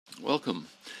Welcome.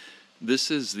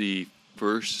 This is the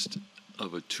first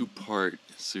of a two-part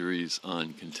series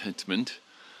on contentment.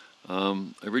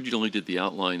 I originally did the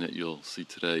outline that you'll see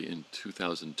today in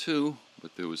 2002,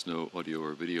 but there was no audio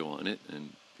or video on it,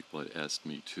 and people had asked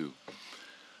me to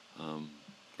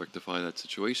rectify that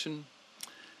situation.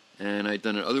 And I'd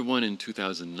done another one in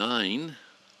 2009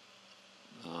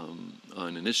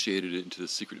 on Initiated into the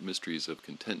Secret Mysteries of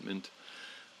Contentment,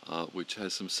 which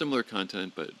has some similar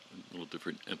content but a little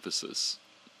different emphasis.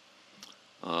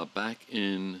 Back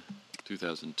in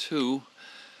 2002,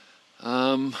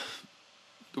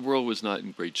 the world was not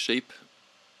in great shape.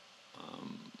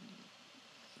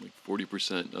 Like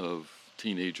 40% of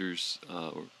teenagers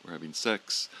were having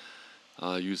sex,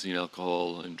 using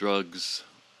alcohol and drugs,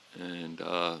 and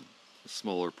a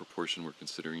smaller proportion were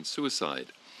considering suicide.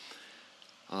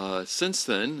 Since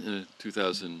then, in a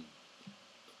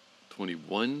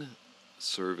 2021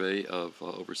 survey of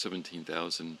over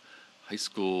 17,000 high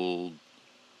school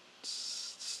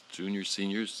juniors,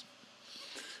 seniors,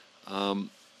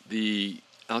 the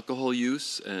alcohol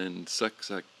use and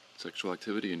sexual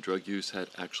activity and drug use had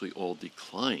actually all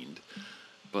declined.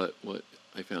 But what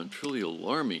I found truly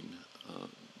alarming,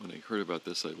 when I heard about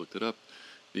this, I looked it up,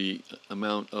 the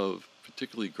amount of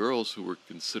particularly girls who were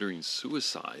considering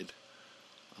suicide,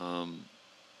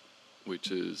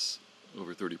 which is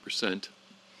over 30%.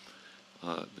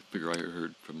 The figure I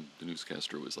heard from the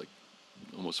newscaster was like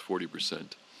almost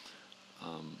 40%.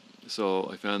 So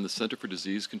I found the Center for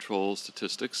Disease Control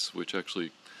statistics, which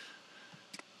actually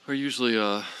are usually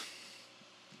have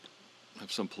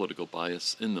some political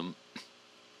bias in them,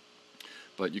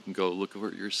 but you can go look over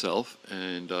it yourself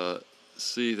and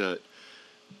see that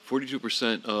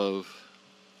 42% of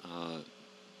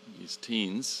these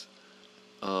teens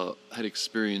had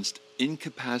experienced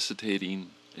incapacitating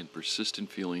and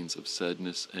persistent feelings of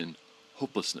sadness and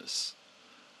hopelessness.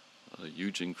 A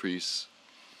huge increase.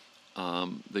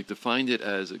 They defined it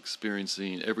as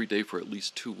experiencing every day for at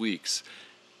least 2 weeks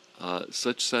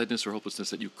such sadness or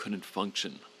hopelessness that you couldn't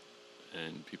function.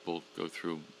 And people go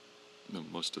through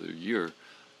most of their year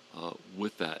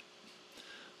with that.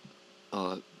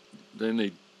 Then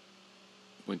they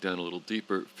went down a little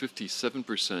deeper.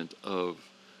 57% of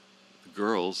the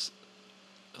girls,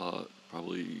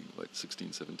 probably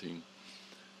 16, 17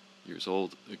 years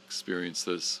old, experienced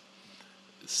this.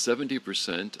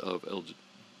 70% of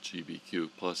LGBTQ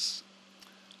plus,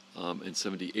 and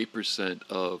 78%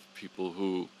 of people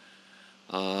who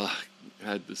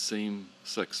had the same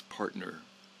sex partner.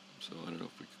 So I don't know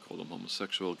if we could call them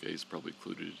homosexual. Gays probably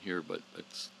included in here, but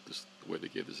that's just the way they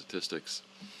gave the statistics.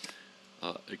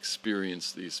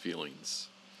 Experience these feelings.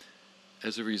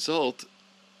 As a result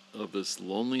of this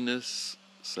loneliness,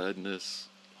 sadness,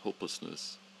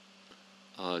 hopelessness,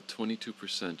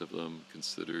 22% of them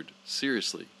considered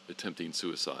seriously attempting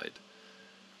suicide.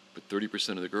 But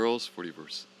 30% of the girls,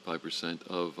 45%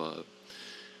 of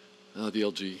the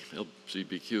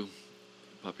LGBTQ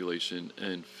population,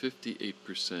 and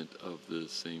 58% of the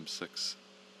same-sex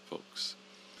folks.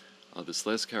 This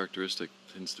last characteristic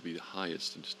tends to be the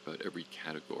highest in just about every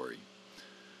category.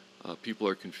 People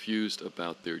are confused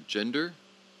about their gender,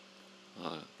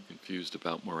 confused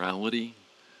about morality,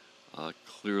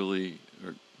 clearly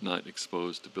are not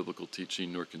exposed to biblical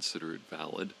teaching nor consider it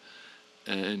valid,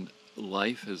 and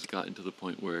life has gotten to the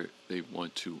point where they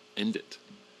want to end it.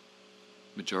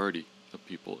 Majority of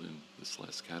people in this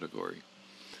last category.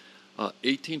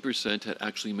 18% had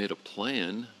actually made a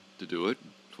plan to do it.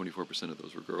 24% of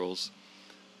those were girls.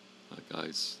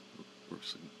 Guys were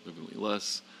significantly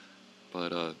less,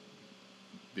 but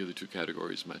the other two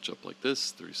categories match up like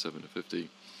this, 37 to 50.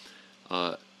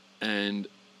 And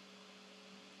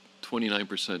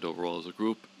 29% overall as a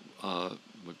group,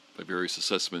 by various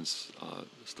assessments,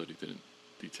 the study didn't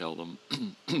detail them,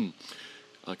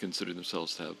 considered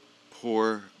themselves to have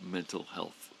poor mental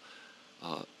health.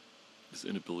 This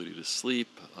inability to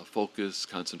sleep, focus,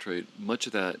 concentrate. Much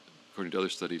of that, according to other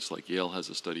studies, like Yale has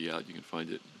a study out, you can find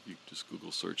it, you just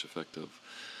Google search effect of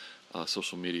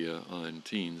social media on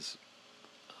teens.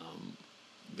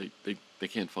 They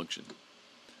can't function.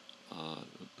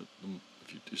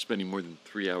 If you're spending more than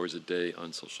 3 hours a day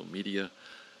on social media,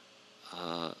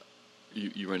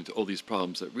 you run into all these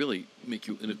problems that really make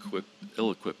you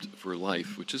ill-equipped for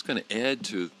life, which is going to add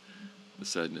to the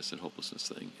sadness and hopelessness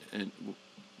thing. And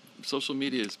social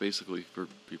media is basically, for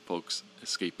folks,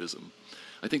 escapism.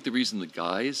 I think the reason the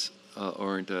guys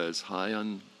aren't as high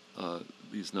on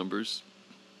these numbers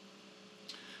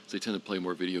is they tend to play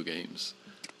more video games.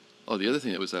 Oh, the other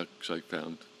thing that was actually I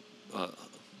found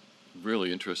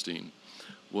really interesting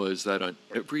was that on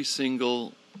every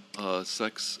single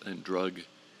sex and drug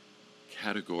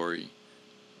category,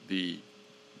 the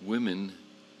women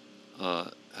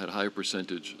had a higher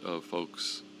percentage of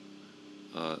folks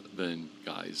than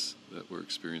guys that were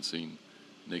experiencing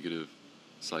negative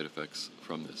side effects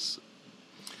from this.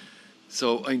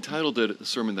 So I entitled it a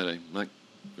sermon that I'm not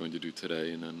going to do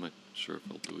today, and I'm not sure if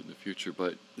I'll do it in the future,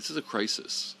 but this is a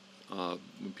crisis.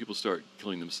 When people start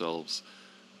killing themselves,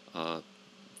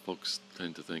 folks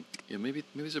tend to think, yeah, maybe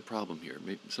there's a problem here.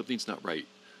 Maybe something's not right.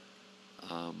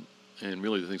 And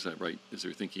really the thing's not right is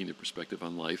their thinking, their perspective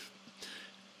on life.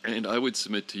 And I would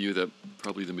submit to you that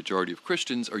probably the majority of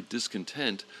Christians are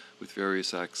discontent with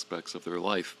various aspects of their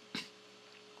life.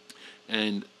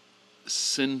 And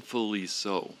sinfully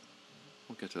so.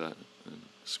 We'll get to that on the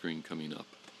screen coming up.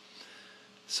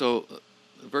 So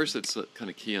a verse that's kind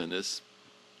of key on this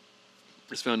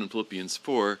is found in Philippians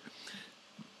 4,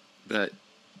 that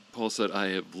Paul said, I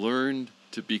have learned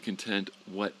to be content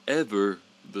whatever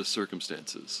the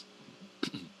circumstances.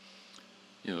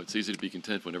 It's easy to be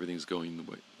content when everything's going the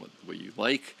way you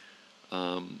like,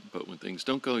 but when things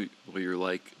don't go the way you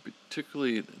like,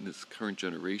 particularly in this current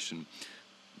generation,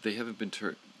 they haven't been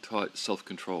taught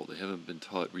self-control. They haven't been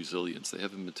taught resilience. They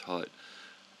haven't been taught,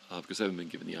 because they haven't been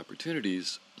given the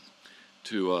opportunities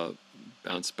to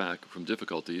bounce back from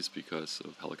difficulties because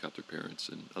of helicopter parents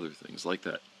and other things like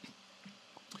that.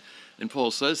 And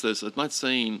Paul says this. I'm not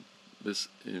saying this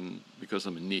because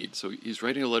I'm in need. So he's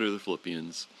writing a letter to the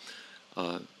Philippians.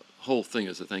 Whole thing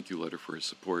is a thank you letter for his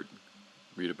support.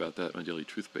 Read about that on Daily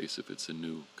Truth Base if it's a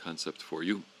new concept for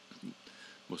you.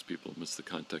 Most people miss the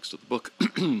context of the book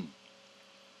and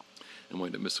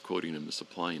wind up misquoting and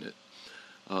misapplying it.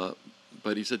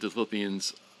 But he said to the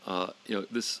Philippians,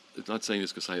 this, it's not saying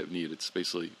this because I have need. It's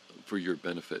basically for your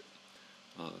benefit,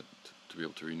 to be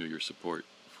able to renew your support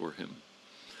for him.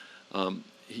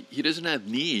 He doesn't have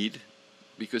need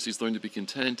because he's learned to be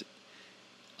content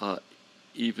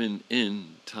even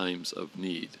in times of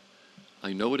need.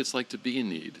 I know what it's like to be in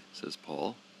need, says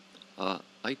Paul.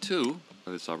 I too,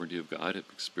 by the sovereignty of God, have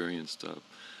experienced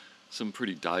some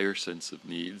pretty dire sense of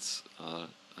needs.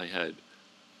 I had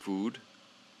food,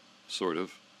 sort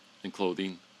of, and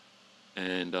clothing,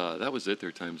 and that was it. There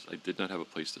were times I did not have a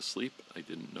place to sleep. I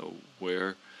didn't know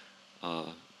where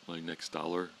my next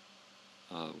dollar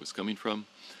was coming from.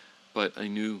 But I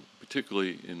knew,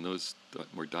 particularly in those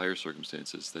more dire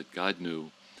circumstances, that God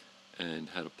knew and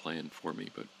had a plan for me.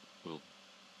 But we'll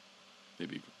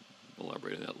maybe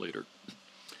elaborate on that later.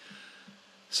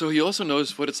 So he also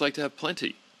knows what it's like to have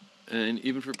plenty. And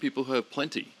even for people who have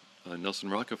plenty. Nelson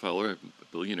Rockefeller, a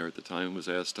billionaire at the time, was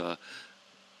asked, how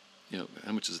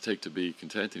much does it take to be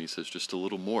content? And he says, just a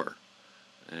little more.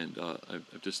 And I'm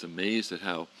just amazed at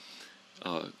how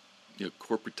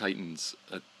corporate titans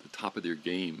at the top of their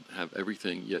game have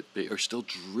everything, yet they are still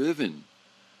driven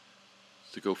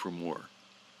to go for more.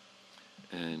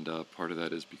 And part of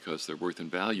that is because their worth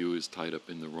and value is tied up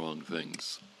in the wrong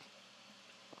things.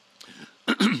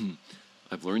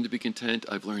 I've learned to be content.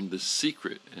 I've learned the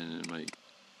secret. And in my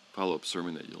follow-up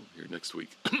sermon that you'll hear next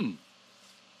week,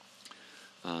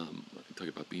 I talk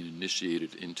about being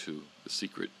initiated into the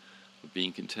secret of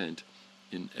being content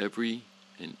in every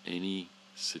and any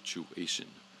situation,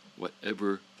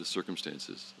 whatever the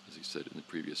circumstances, as he said in the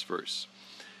previous verse.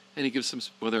 And he gives some,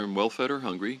 whether I'm well-fed or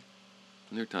hungry,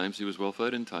 and there are times he was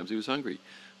well-fed and times he was hungry,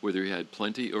 whether he had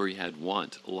plenty or he had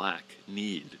want, lack,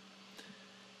 need.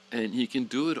 And he can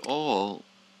do it all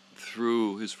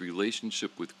through his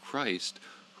relationship with Christ,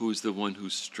 who is the one who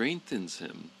strengthens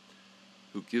him,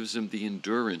 who gives him the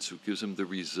endurance, who gives him the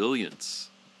resilience.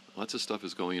 Lots of stuff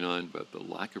is going on about the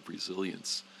lack of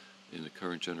resilience in the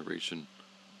current generation.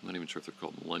 I'm not even sure if they're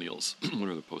called millennials.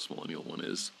 Whatever the post-millennial one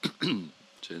is.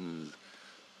 Gen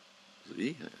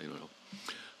Z? I don't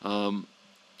know.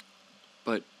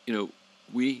 But,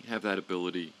 we have that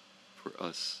ability for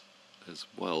us as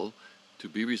well to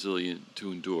be resilient,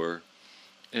 to endure,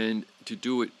 and to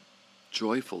do it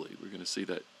joyfully. We're going to see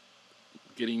that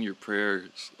getting your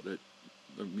prayers that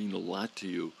mean a lot to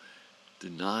you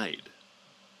denied,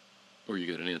 or you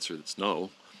get an answer that's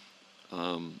no,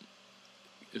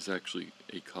 is actually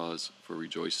a cause for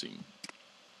rejoicing.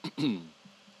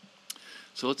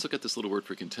 So let's look at this little word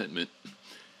for contentment.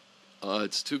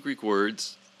 It's two Greek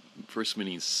words, first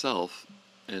meaning self,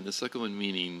 and the second one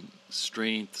meaning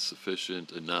strength,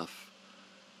 sufficient, enough.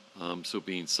 So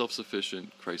being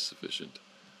self-sufficient, Christ-sufficient.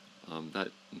 That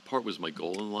in part was my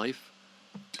goal in life,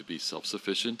 to be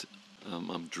self-sufficient.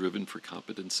 I'm driven for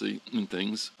competency in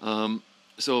things.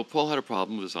 So Paul had a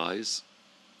problem with his eyes.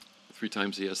 3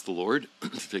 times he asked the Lord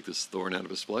to take this thorn out of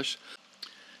his flesh.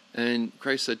 And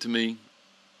Christ said to me,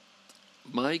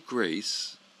 my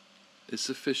grace is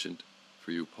sufficient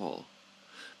for you, Paul.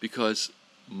 because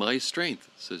my strength,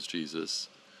 says Jesus,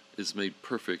 is made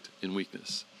perfect in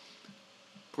weakness.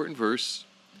 Important verse.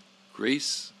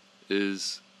 Grace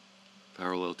is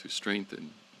parallel to strength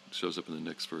and shows up in the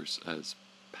next verse as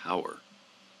power.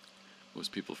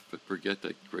 Most people forget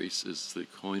that grace is the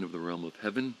coin of the realm of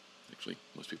heaven. Actually,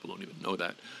 most people don't even know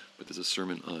that, but there's a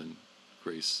sermon on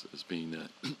grace as being that.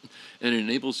 And it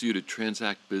enables you to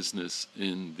transact business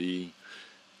in the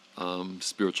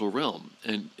spiritual realm.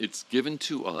 And it's given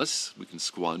to us. We can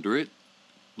squander it,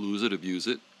 lose it, abuse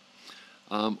it,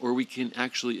 or we can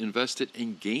actually invest it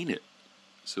and gain it,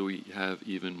 so we have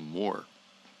even more.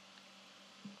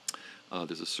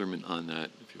 There's a sermon on that,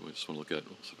 if you just want to look at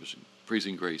sufficient.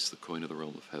 Praising grace, the coin of the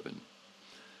realm of heaven.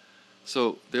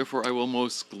 So, therefore, I will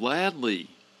most gladly,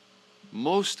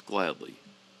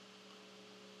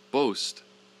 boast,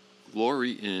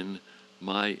 glory in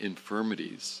my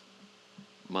infirmities,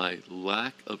 my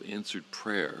lack of answered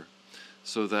prayer,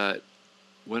 so that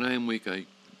when I am weak, I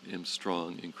am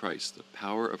strong in Christ. The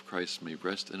power of Christ may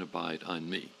rest and abide on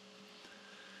me.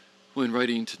 When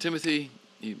writing to Timothy,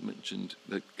 he mentioned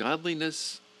that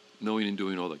godliness, knowing and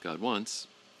doing all that God wants,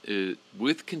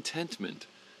 with contentment,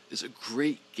 is a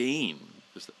great gain.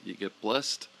 You get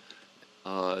blessed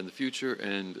in the future,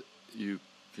 and you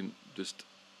can just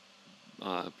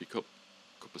be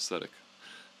copacetic,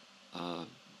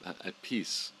 at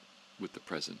peace with the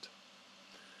present.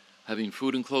 Having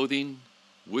food and clothing,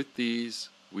 with these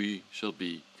we shall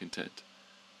be content.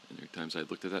 And there are times I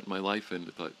looked at that in my life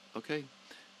and thought, okay,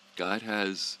 God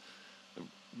has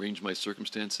arranged my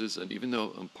circumstances, and even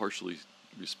though I'm partially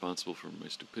responsible for my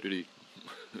stupidity,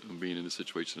 being in the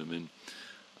situation I'm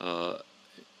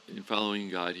in following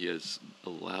God, He has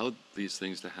allowed these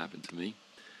things to happen to me,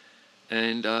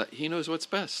 and He knows what's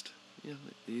best.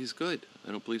 He's good.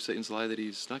 I don't believe Satan's lie that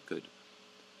He's not good.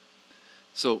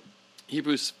 So,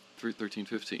 Hebrews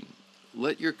 13:15.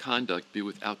 Let your conduct be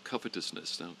without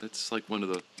covetousness. Now, that's like one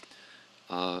of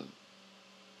the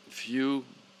few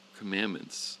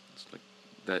commandments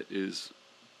that is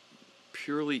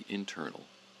purely internal.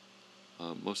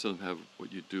 Most of them have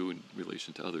what you do in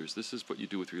relation to others. This is what you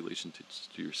do with relation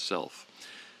to yourself.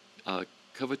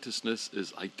 Covetousness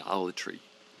is idolatry.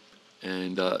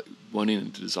 And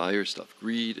wanting to desire stuff.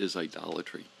 Greed is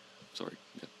idolatry. Sorry,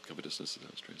 covetousness is how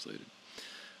it's translated.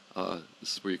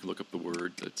 This is where you can look up the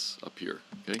word that's up here.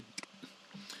 Okay.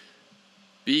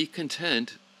 Be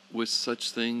content with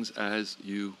such things as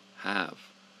you have.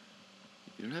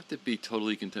 You don't have to be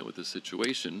totally content with the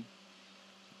situation,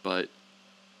 but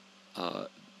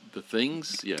the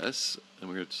things, yes, and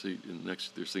we're going to see in the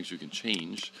next, there's things you can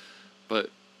change, but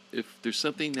if there's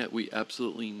something that we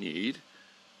absolutely need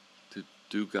to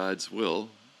do God's will,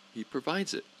 He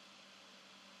provides it.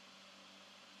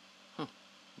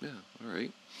 Yeah, all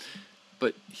right.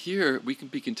 But here we can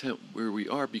be content where we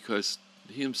are because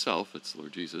He Himself, it's the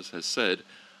Lord Jesus, has said,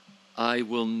 I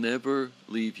will never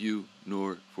leave you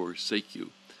nor forsake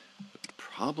you. The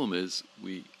problem is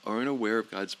we aren't aware of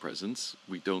God's presence.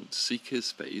 We don't seek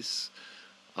His face.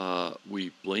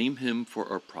 We blame Him for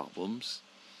our problems.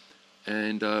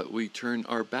 And we turn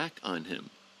our back on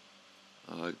Him.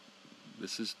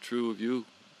 This is true of you,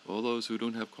 all those who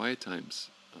don't have quiet times.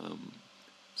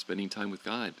 Spending time with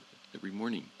God every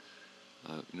morning.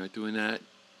 You're not doing that,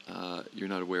 you're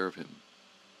not aware of Him.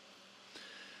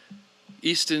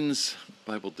 Easton's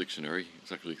Bible Dictionary,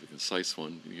 it's actually the concise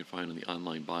one you can find in the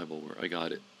online Bible where I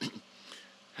got it,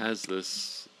 has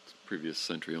this previous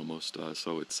century almost,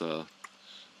 so it's a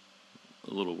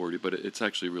little wordy, but it's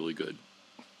actually really good.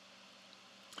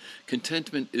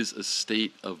 Contentment is a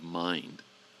state of mind.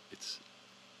 It's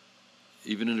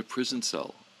even in a prison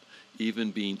cell,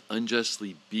 even being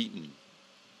unjustly beaten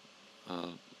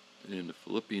in a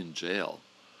Philippian jail.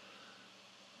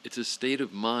 It's a state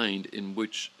of mind in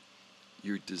which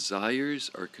your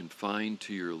desires are confined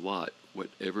to your lot,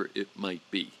 whatever it might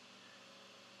be.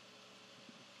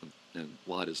 And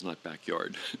lot is not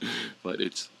backyard, but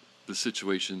it's the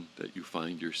situation that you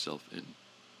find yourself in.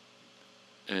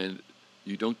 And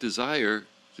you don't desire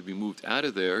to be moved out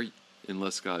of there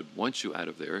unless God wants you out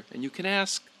of there, and you can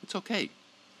ask, it's okay.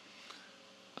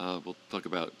 We'll talk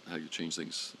about how you change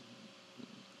things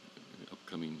in the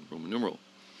upcoming Roman numeral.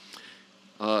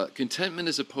 Contentment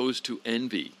is opposed to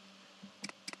envy.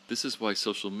 This is why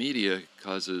social media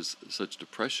causes such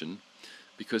depression,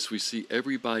 because we see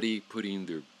everybody putting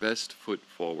their best foot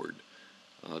forward.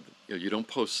 You don't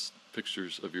post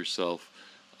pictures of yourself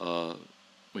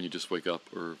when you just wake up,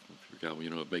 or if you're a guy when you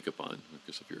don't have makeup on. I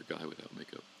guess if you're a guy without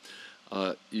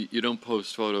makeup. You don't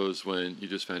post photos when you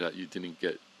just found out you didn't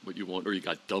get what you want, or you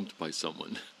got dumped by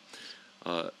someone.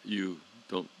 You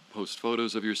don't post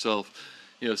photos of yourself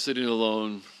sitting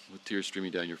alone with tears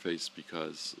streaming down your face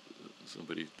because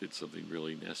somebody did something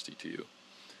really nasty to you.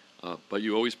 But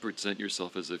you always present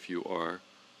yourself as if you are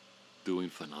doing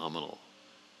phenomenal.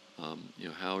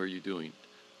 How are you doing?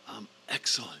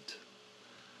 Excellent,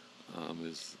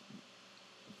 is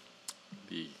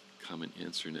the common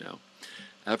answer now.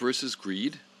 Avarice is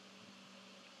greed.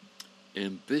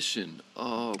 Ambition.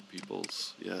 Oh,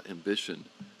 peoples. Yeah, ambition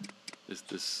is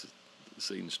this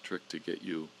Satan's trick to get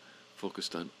you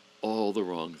focused on all the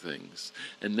wrong things.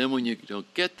 And then when you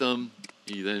don't get them,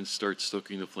 he then starts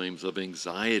stoking the flames of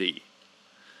anxiety.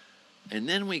 And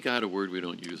then we got a word we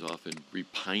don't use often,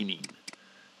 repining.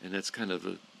 And that's kind of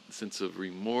a sense of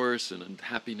remorse and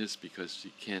unhappiness because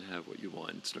you can't have what you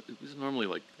want. It was normally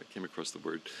like, I came across the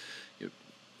word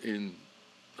in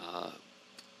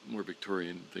more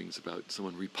Victorian things about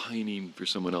someone repining for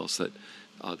someone else that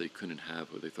they couldn't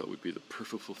have or they thought would be the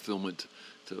perfect fulfillment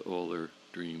to all their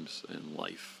dreams and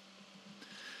life.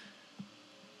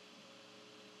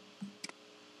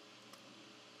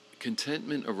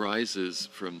 Contentment arises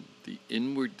from the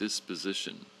inward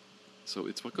disposition. So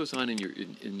it's what goes on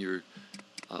in your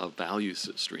value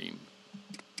stream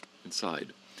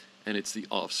inside. And it's the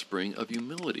offspring of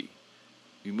humility.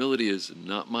 Humility is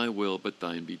not my will, but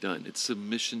thine be done. It's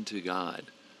submission to God.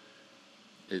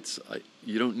 It's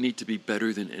you don't need to be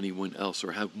better than anyone else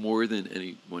or have more than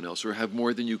anyone else or have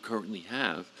more than you currently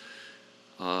have.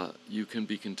 You can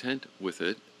be content with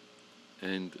it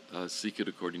and seek it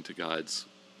according to God's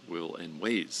will and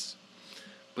ways.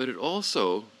 But it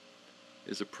also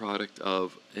is a product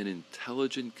of an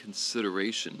intelligent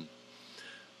consideration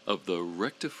of the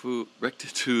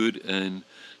rectitude and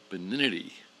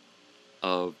benignity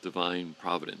of divine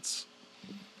providence.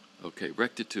 Okay,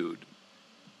 rectitude,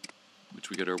 which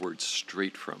we get our word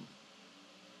straight from.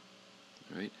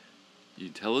 All right? You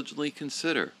intelligently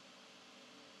consider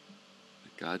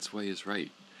that God's way is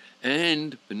right.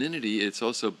 And benignity, it's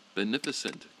also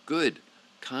beneficent, good,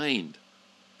 kind,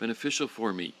 beneficial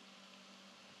for me.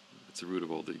 That's the root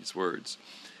of all these words.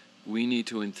 We need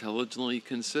to intelligently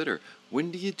consider.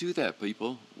 When do you do that,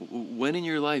 people? When in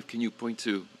your life can you point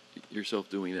to yourself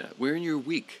doing that? Where in your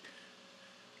week?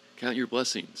 Count your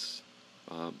blessings.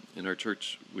 In our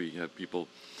church, we have people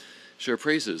share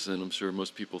praises, and I'm sure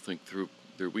most people think through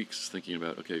their weeks thinking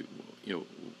about, okay,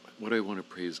 what do I want to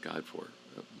praise God for?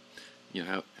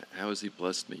 How has He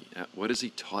blessed me? What has He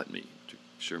taught me? To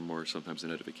share more sometimes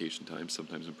in edification times,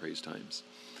 sometimes in praise times.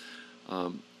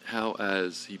 How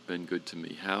has He been good to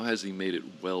me? How has He made it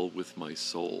well with my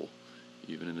soul,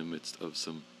 even in the midst of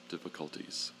some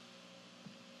difficulties?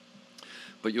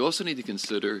 But you also need to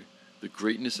consider the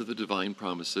greatness of the divine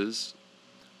promises,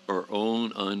 our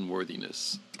own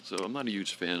unworthiness. So I'm not a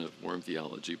huge fan of worm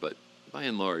theology, but by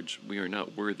and large, we are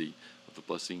not worthy of the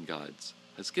blessing God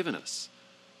has given us.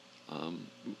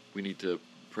 We need to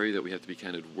pray that we have to be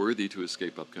counted worthy to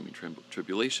escape upcoming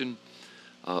tribulation.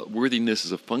 Worthiness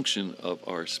is a function of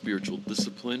our spiritual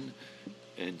discipline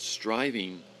and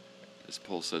striving, as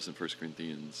Paul says in 1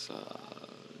 Corinthians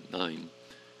 9,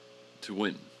 to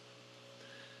win.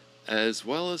 As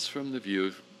well as from the view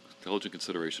of intelligent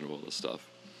consideration of all this stuff,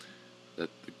 that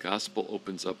the gospel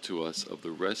opens up to us of the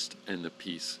rest and the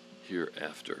peace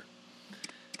hereafter.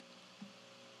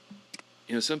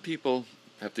 Some people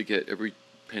have to get every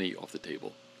penny off the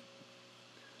table.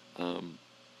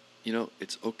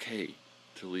 It's okay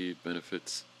to leave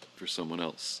benefits for someone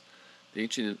else. The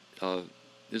ancient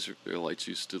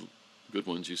Israelites good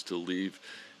ones used to leave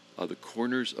the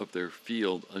corners of their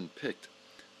field unpicked.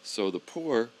 So the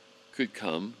poor could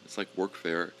come, it's like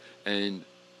workfare, and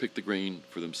pick the grain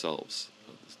for themselves.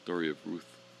 The story of Ruth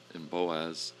and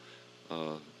Boaz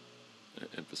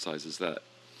emphasizes that.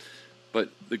 But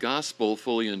the gospel,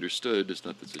 fully understood, is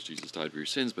not that Jesus died for your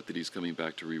sins, but that He's coming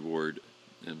back to reward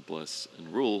and bless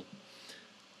and rule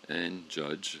and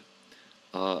judge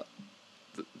the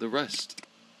rest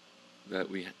that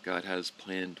God has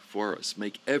planned for us.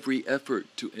 Make every effort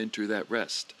to enter that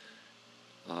rest.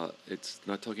 It's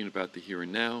not talking about the here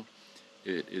and now.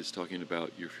 It is talking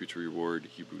about your future reward,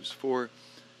 Hebrews 4.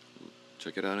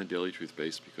 Check it out on Daily Truth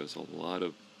Base because a lot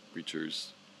of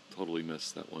preachers totally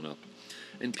mess that one up.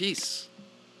 And peace.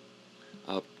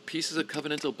 Peace is a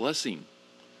covenantal blessing.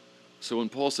 So when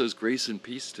Paul says grace and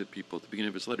peace to people at the beginning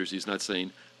of his letters, he's not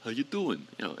saying, how you doing?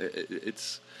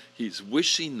 He's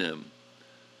wishing them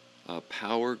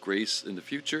power, grace in the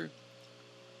future.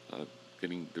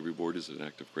 Getting the reward is an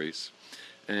act of grace.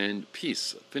 And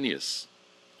peace. Phineas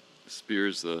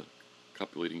spears the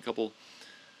copulating couple,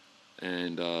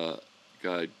 and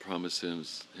God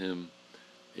promises him,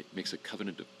 it makes a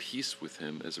covenant of peace with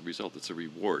him as a result. It's a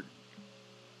reward.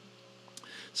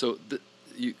 So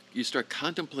you start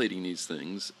contemplating these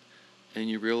things, and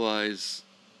you realize,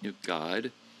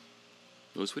 God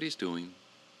knows what He's doing,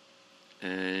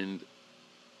 and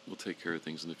will take care of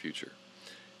things in the future.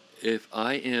 If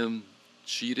I am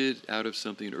cheated out of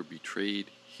something or betrayed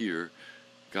here,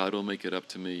 God will make it up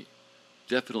to me,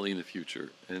 definitely in the future.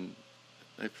 And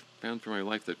I've found for my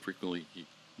life that frequently He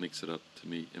makes it up to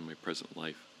me in my present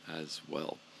life as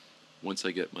well, once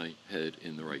I get my head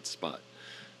in the right spot.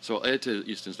 So I'll add to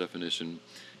Easton's definition,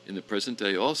 in the present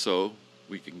day also,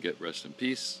 we can get rest and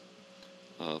peace.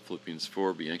 Philippians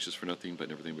 4, be anxious for nothing, but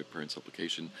in everything by prayer and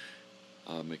supplication.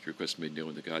 Make your requests made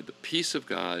known to God. The peace of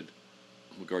God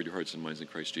will guard your hearts and minds in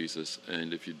Christ Jesus.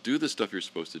 And if you do the stuff you're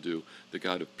supposed to do, the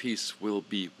God of peace will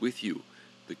be with you.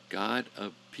 The God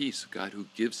of peace, God who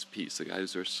gives peace, the God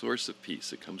who's our source of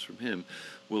peace, it comes from Him,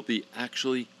 will be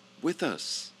actually with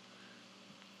us.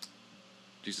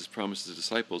 Jesus promised His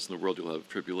disciples, in the world you'll have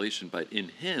tribulation, but in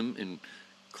Him, in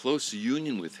close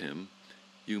union with Him,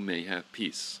 you may have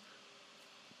peace.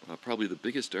 Probably the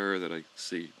biggest error that I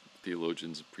see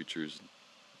theologians, preachers,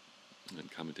 and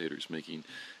commentators making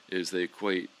is they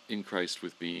equate in Christ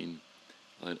with being,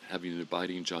 having an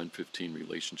abiding John 15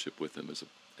 relationship with Him,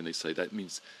 and they say that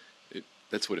means,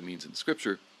 that's what it means in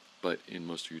Scripture, but in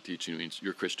most of your teaching it means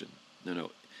you're Christian.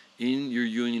 No. In your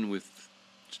union with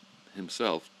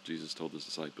Himself, Jesus told His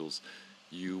disciples,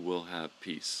 you will have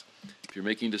peace. If you're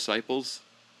making disciples,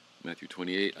 Matthew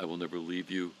 28, I will never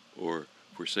leave you or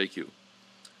forsake you.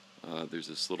 There's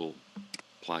this little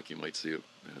plaque you might see, it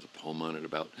has a poem on it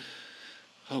about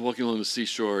walking along the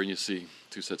seashore, and you see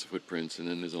two sets of footprints, and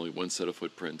then there's only one set of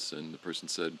footprints, and the person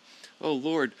said, oh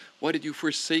Lord, why did you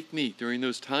forsake me during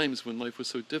those times when life was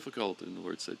so difficult? And the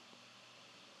Lord said,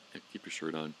 yeah, keep your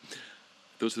shirt on.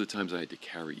 Those are the times I had to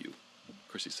carry you.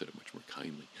 Of course, He said it much more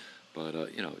kindly, but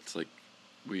it's like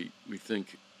we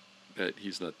think that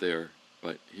He's not there,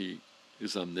 but He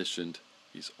is omniscient.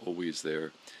 He's always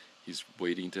there. He's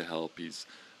waiting to help. He's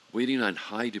waiting on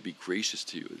high to be gracious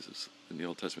to you. In the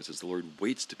Old Testament, it says the Lord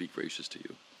waits to be gracious to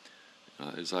you.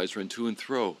 His eyes run to and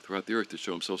fro throughout the earth to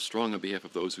show Himself strong on behalf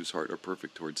of those whose heart are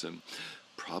perfect towards Him.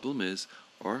 Problem is,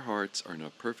 our hearts are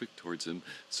not perfect towards Him,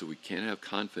 so we can't have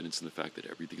confidence in the fact that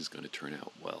everything's going to turn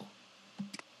out well.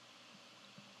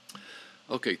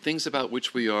 Okay, things about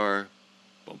which we are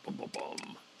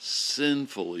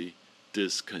sinfully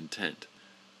discontent.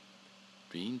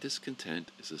 Being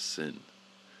discontent is a sin.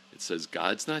 It says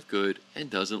God's not good and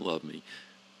doesn't love me.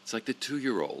 It's like the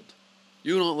 2-year-old.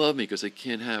 You don't love me because I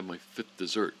can't have my 5th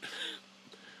dessert.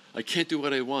 I can't do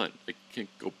what I want. I can't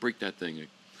go break that thing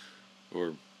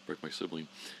or break my sibling.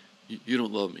 You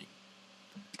don't love me.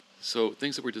 So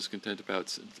things that we're discontent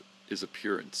about is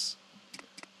appearance.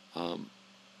 I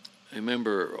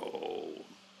remember,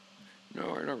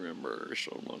 I don't remember,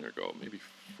 so long ago, maybe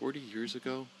 40 years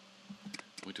ago,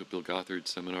 I went to a Bill Gothard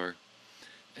seminar,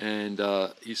 and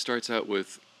he starts out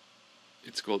with,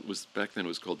 back then it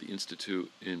was called the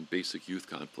Institute in Basic Youth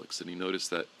Conflicts, and he noticed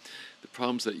that the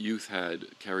problems that youth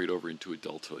had carried over into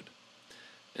adulthood.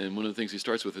 And one of the things he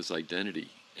starts with is identity,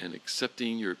 and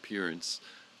accepting your appearance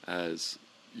as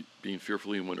being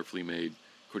fearfully and wonderfully made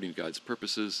according to God's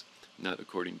purposes, not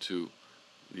according to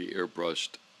the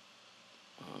airbrushed,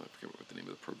 I forget what the name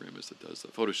of the program is that does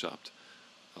that, photoshopped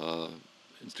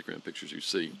Instagram pictures you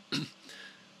see.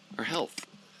 Our health.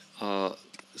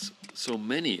 So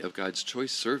many of God's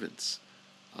choice servants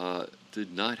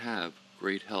did not have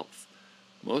great health.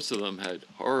 Most of them had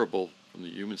horrible, from the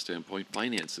human standpoint,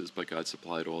 finances, but God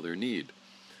supplied all their need.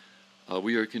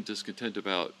 We are discontent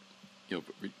about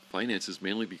finances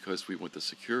mainly because we want the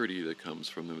security that comes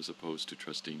from them as opposed to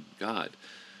trusting God.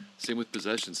 Same with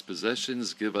possessions.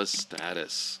 Possessions give us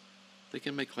status. They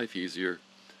can make life easier,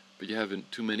 but you have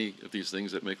too many of these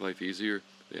things that make life easier,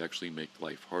 they actually make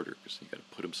life harder because you got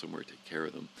to put them somewhere, take care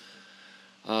of them.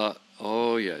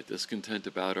 Discontent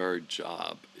about our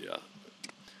job. Yeah,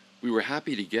 we were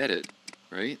happy to get it,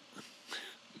 right?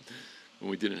 When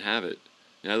we didn't have it.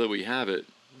 Now that we have it,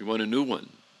 we want a new one.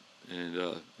 And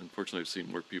unfortunately, I've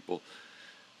seen more people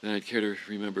than I'd care to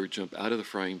remember jump out of the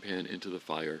frying pan into the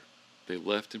fire. They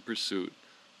left in pursuit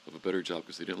of a better job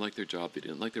because they didn't like their job, they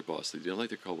didn't like their boss, they didn't like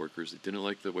their coworkers, they didn't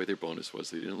like the way their bonus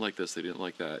was, they didn't like this, they didn't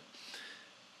like that.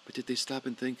 But did they stop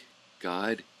and think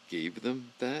God gave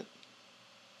them that?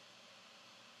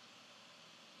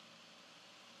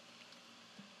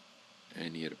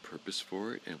 And He had a purpose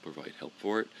for it and provide help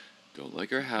for it. Don't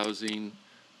like our housing,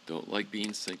 don't like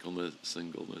being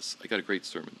singleness. I got a great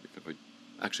sermon.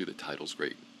 Actually, the title's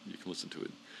great. You can listen to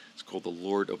it. It's called The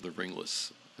Lord of the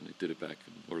Ringless. And I did it back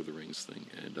in Lord of the Rings thing.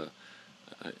 And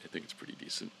I think it's pretty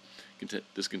decent.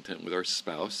 Discontent with our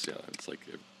spouse. Yeah, it's like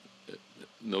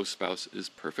no spouse is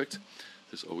perfect.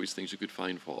 There's always things you could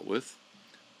find fault with.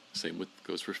 Same with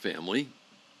goes for family.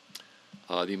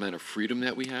 The amount of freedom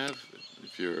that we have.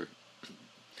 If you're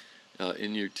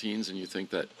in your teens and you think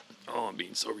that, oh, I'm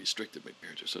being so restricted, my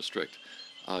parents are so strict,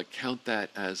 count that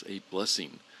as a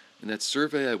blessing. In that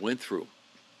survey I went through,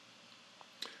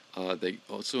 they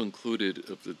also included,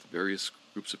 of the various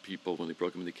groups of people, when they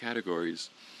broke them into categories,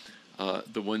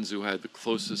 the ones who had the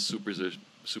closest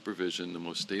supervision, the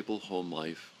most stable home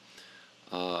life,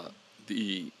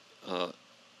 the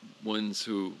ones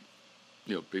who,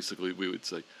 basically we would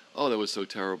say, oh, that was so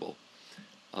terrible.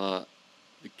 The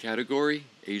category,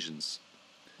 Asians.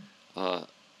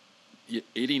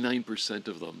 89%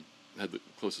 of them had the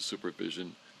closest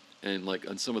supervision, and like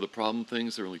on some of the problem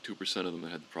things, there were only 2% of them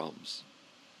that had the problems.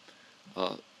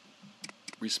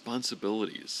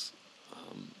 Responsibilities.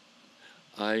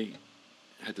 I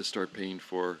had to start paying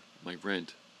for my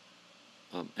rent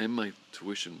and my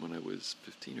tuition when I was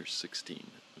 15 or 16.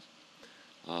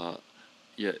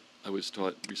 Yet I was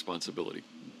taught responsibility.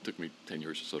 It took me 10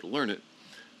 years or so to learn it.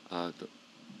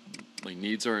 My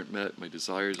needs aren't met, my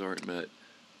desires aren't met,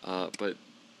 but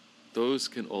those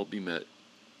can all be met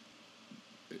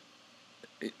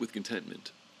with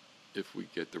contentment if we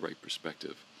get the right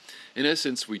perspective. In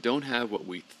essence, we don't have what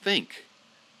we think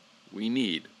we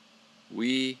need.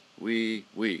 We,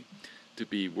 to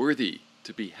be worthy,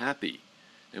 to be happy.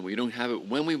 And we don't have it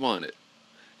when we want it.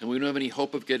 And we don't have any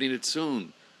hope of getting it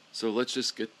soon. So let's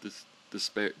just get this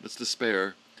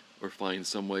despair or find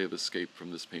some way of escape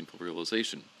from this painful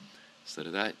realization. Instead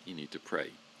of that, you need to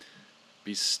pray.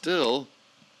 Be still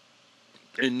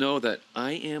and know that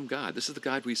I am God. This is the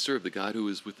God we serve, the God who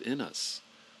is within us,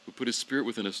 who put his spirit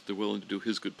within us to will and to do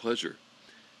his good pleasure.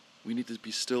 We need to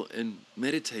be still and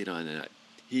meditate on that.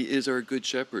 He is our good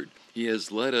shepherd. He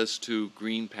has led us to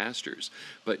green pastures.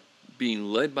 But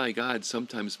being led by God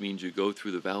sometimes means you go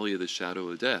through the valley of the shadow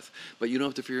of death. But you don't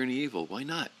have to fear any evil. Why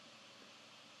not?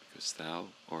 Because thou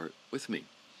art with me.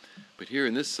 But here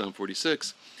in this Psalm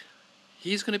 46,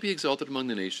 he's going to be exalted among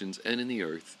the nations and in the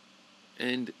earth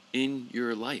and in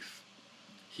your life.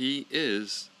 He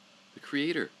is the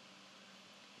creator.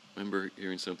 I remember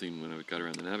hearing something when I got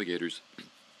around the Navigators.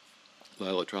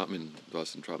 Lila Trotman,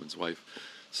 Dawson Trotman's wife,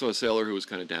 saw a sailor who was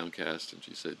kind of downcast, and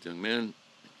she said, young man,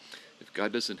 if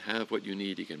God doesn't have what you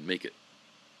need, he can make it.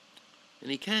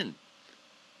 And he can.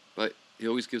 But he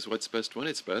always gives what's best when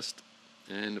it's best.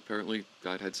 And apparently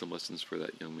God had some lessons for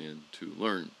that young man to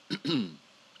learn.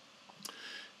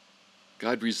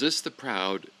 God resists the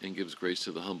proud and gives grace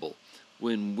to the humble.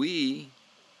 When we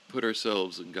put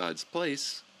ourselves in God's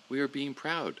place, we are being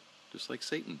proud, just like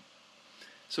Satan.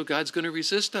 So God's going to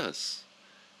resist us.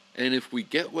 And if we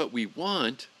get what we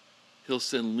want, he'll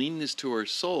send leanness to our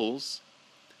souls,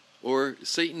 or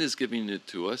Satan is giving it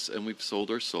to us, and we've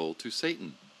sold our soul to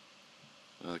Satan.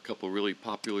 A couple really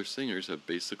popular singers have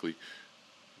basically,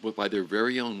 by their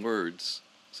very own words,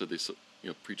 said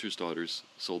preachers' daughters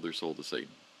sold their soul to Satan.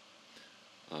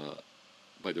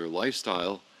 By their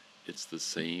lifestyle, it's the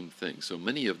same thing. So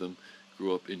many of them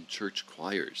grew up in church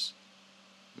choirs.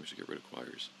 We should get rid of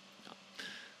choirs.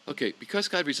 Okay, because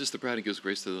God resists the proud and gives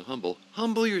grace to the humble,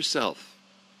 humble yourself.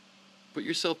 Put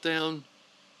yourself down,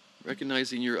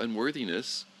 recognizing your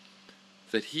unworthiness,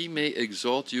 that he may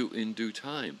exalt you in due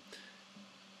time.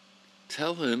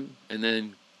 Tell him, and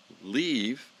then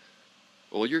leave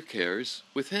all your cares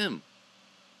with him.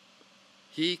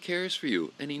 He cares for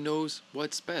you, and he knows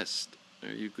what's best. Are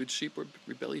you good sheep or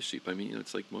rebellious sheep? I mean,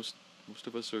 it's like most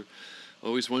of us are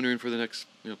always wondering for the next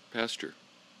pasture.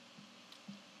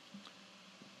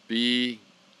 Be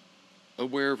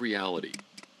aware of reality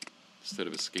instead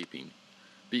of escaping.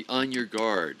 Be on your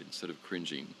guard instead of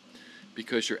cringing.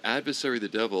 Because your adversary, the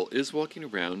devil, is walking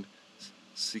around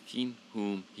seeking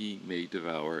whom he may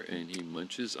devour, and he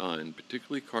munches on,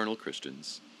 particularly carnal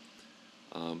Christians,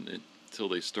 until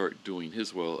they start doing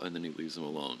his will, and then he leaves them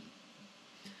alone.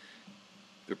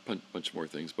 There are a bunch more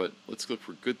things, but let's look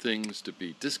for good things to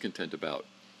be discontent about.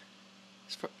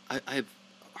 I've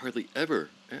hardly ever,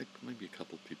 maybe a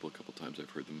couple times I've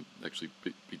heard them actually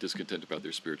be discontent about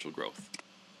their spiritual growth.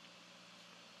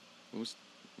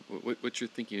 What's your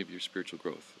thinking of your spiritual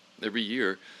growth? Every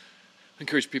year, I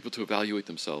encourage people to evaluate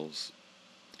themselves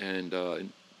and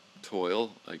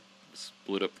toil. I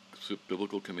split up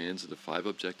biblical commands into 5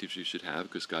 objectives you should have,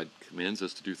 because God commands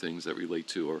us to do things that relate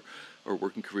to our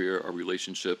working career, our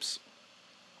relationships,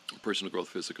 personal growth,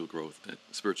 physical growth, and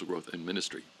spiritual growth, and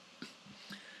ministry.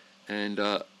 And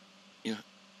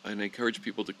and I encourage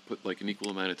people to put like an equal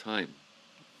amount of time,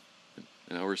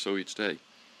 an hour or so each day,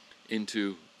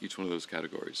 into each one of those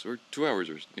categories, or 2 hours,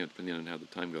 or depending on how the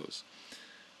time goes.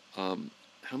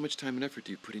 how much time and effort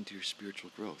do you put into your spiritual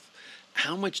growth?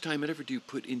 How much time and effort do you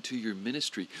put into your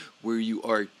ministry where you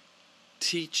are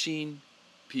teaching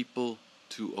people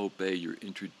to obey? You're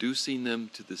introducing them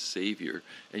to the Savior,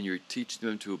 and you're teaching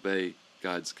them to obey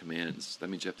God's commands. That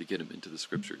means you have to get them into the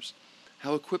Scriptures.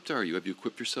 How equipped are you? Have you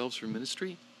equipped yourselves for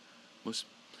ministry?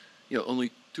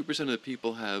 Only 2% of the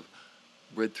people have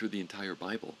read through the entire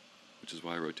Bible, which is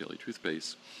why I wrote Daily Truth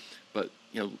Base. But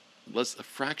a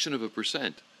fraction of a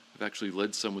percent have actually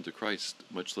led someone to Christ,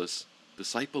 much less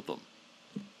discipled them.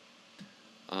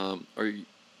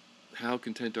 How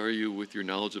content are you with your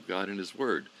knowledge of God and His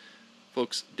Word?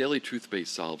 Folks, Daily Truth Base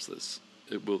solves this.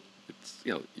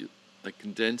 I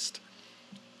condensed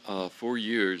 4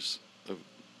 years of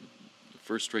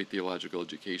first-rate theological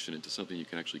education into something you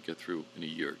can actually get through in a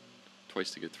year.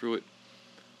 Twice to get through it.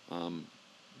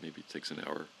 Maybe it takes an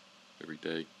hour every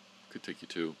day. Could take you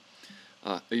 2.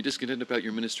 Are you discontent about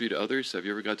your ministry to others? Have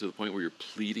you ever got to the point where you're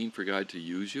pleading for God to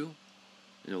use you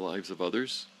in the lives of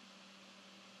others?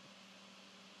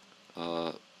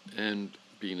 And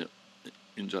being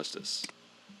injustice.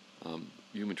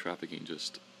 Human trafficking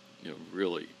just,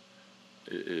 really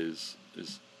is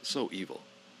so evil.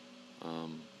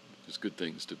 There's good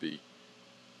things to be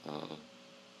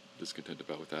discontent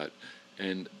about with that.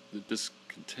 And the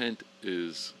discontent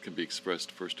can be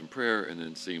expressed first in prayer and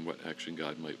then seeing what action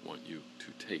God might want you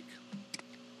to take.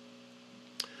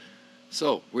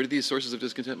 So, where do these sources of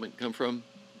discontentment come from?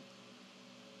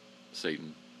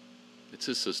 Satan. It's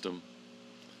his system.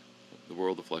 The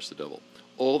world, the flesh, the devil.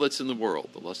 All that's in the world,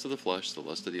 the lust of the flesh, the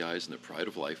lust of the eyes, and the pride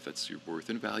of life, that's your worth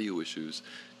and value issues,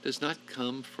 does not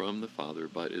come from the Father,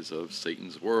 but is of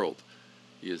Satan's world.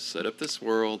 He has set up this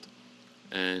world,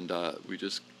 and we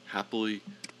just happily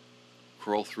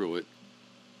crawl through it,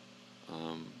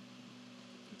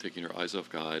 taking our eyes off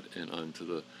God and onto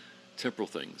the temporal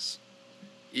things.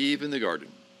 Even the garden.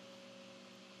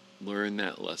 Learn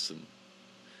that lesson.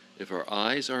 If our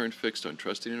eyes aren't fixed on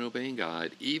trusting and obeying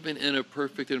God, even in a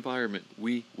perfect environment,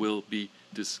 we will be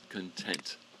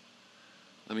discontent.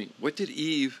 What did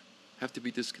Eve have to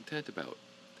be discontent about?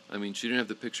 She didn't have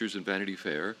the pictures in Vanity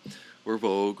Fair or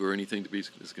Vogue or anything to be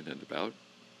discontent about.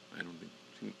 I don't think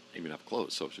she didn't even have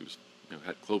clothes, so she was,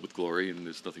 had clothed with glory, and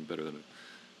there's nothing better than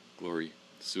a glory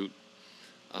suit.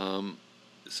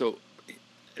 So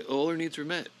all her needs were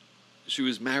met. She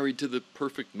was married to the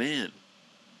perfect man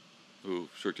who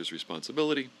shirked his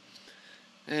responsibility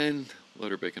and let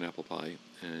her bake an apple pie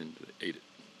and ate it.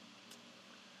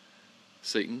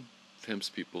 Satan tempts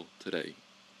people today.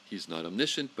 He's not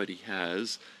omniscient, but he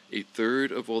has a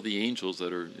third of all the angels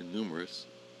that are numerous,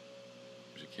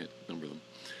 you can't number them,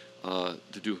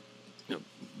 to do, to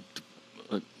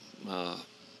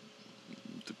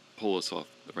pull us off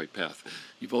the right path.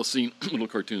 You've all seen little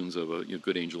cartoons of a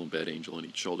good angel and bad angel on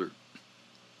each shoulder.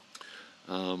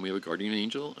 We have a guardian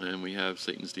angel, and we have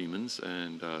Satan's demons,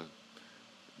 and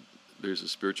there's a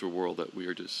spiritual world that we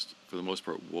are just, for the most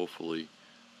part, woefully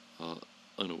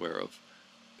unaware of.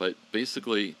 But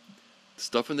basically,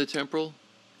 stuff in the temporal,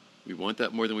 we want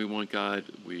that more than we want God.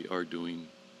 We are doing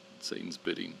Satan's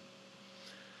bidding.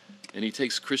 And he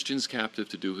takes Christians captive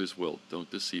to do his will.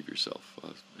 Don't deceive yourself.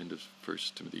 End of 1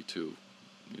 Timothy 2,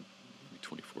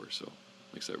 24, so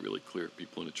makes that really clear.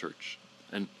 People in a church,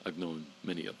 and I've known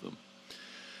many of them.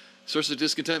 Source of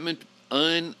discontentment,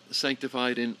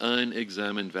 unsanctified and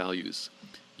unexamined values.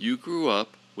 You grew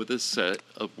up with a set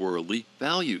of worldly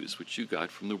values, which you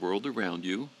got from the world around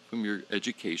you, from your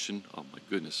education. Oh my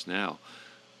goodness, now,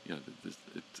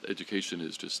 education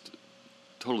is just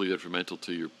totally detrimental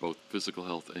to your both physical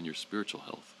health and your spiritual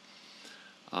health.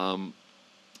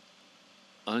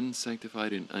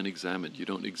 Unsanctified and unexamined. You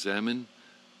don't examine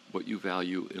what you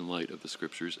value in light of the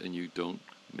Scriptures, and you don't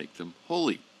make them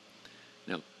holy.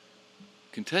 Now,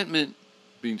 contentment,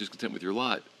 being just content with your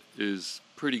lot, is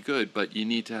pretty good, but you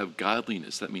need to have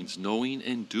godliness. That means knowing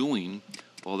and doing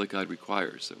all that God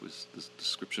requires. That was the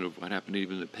description of what happened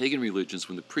even in the pagan religions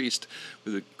when the priests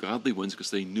were the godly ones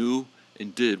because they knew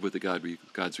and did what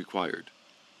God's required.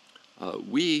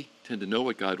 We tend to know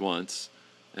what God wants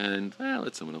and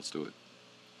let someone else do it.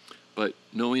 But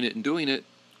knowing it and doing it,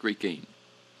 great gain.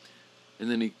 And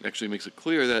then he actually makes it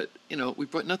clear that, we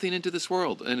brought nothing into this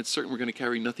world, and it's certain we're going to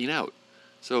carry nothing out.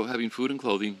 So having food and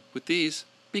clothing, with these,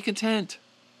 be content.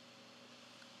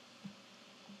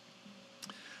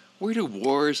 Where do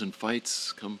wars and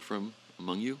fights come from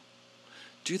among you?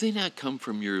 Do they not come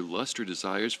from your lust or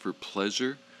desires for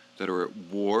pleasure that are at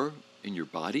war in your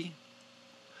body?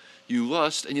 You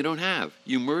lust and you don't have.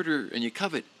 You murder and you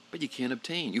covet, but you can't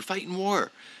obtain. You fight in war,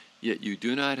 yet you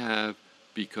do not have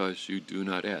because you do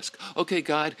not ask. Okay,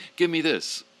 God, give me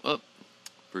this.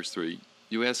 Verse 3,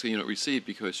 You ask and you don't receive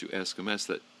because you ask amiss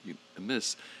that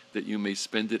you may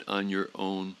spend it on your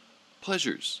own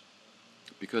pleasures.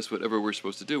 Because whatever we're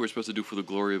supposed to do for the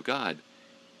glory of God.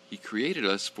 He created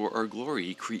us for our glory.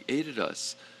 He created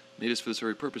us, made us for this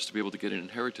very purpose to be able to get an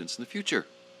inheritance in the future.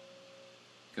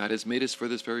 God has made us for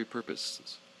this very purpose.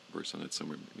 There's a verse on it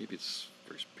somewhere. Maybe it's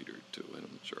 1 Peter 2. I'm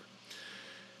not sure.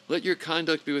 Let your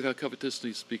conduct be without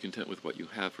covetousness. Be content with what you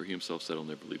have, for he himself said, I'll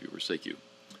never leave you or forsake you.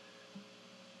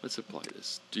 Let's apply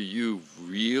this. Do you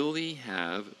really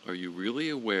have, are you really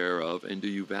aware of, and do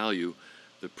you value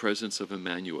the presence of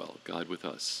Emmanuel, God with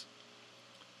us?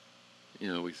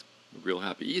 You know, we're real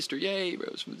happy Easter, yay,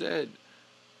 rose from the dead.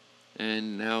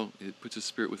 And now it puts a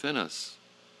spirit within us.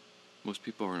 Most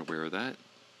people aren't aware of that.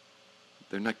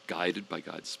 They're not guided by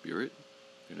God's Spirit.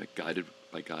 They're not guided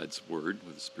by God's Word,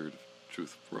 where the Spirit of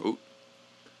Truth wrote.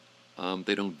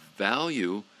 They don't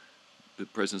value the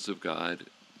presence of God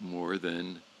more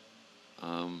than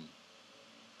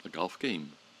a golf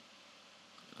game,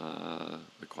 a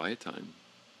quiet time.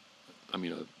 I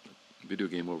mean, a video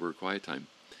game over a quiet time.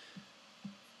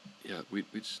 Yeah, we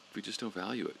just don't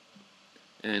value it.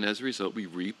 And as a result, we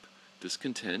reap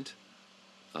discontent.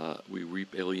 We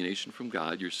reap alienation from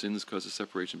God. Your sins cause a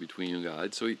separation between you and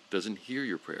God, so he doesn't hear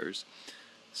your prayers.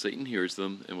 Satan hears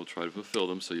them and will try to fulfill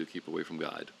them, so you'll keep away from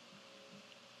God.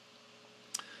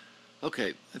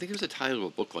 Okay, I think it was a title of a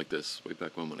book like this, way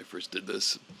back when I first did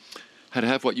this. How to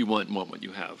have what you want and want what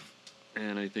you have.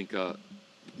 And I think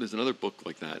there's another book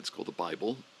like that. It's called the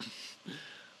Bible.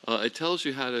 It tells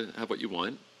you how to have what you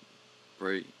want,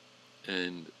 pray,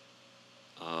 and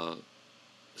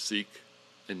seek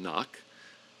and knock,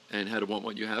 and how to want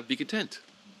what you have, be content.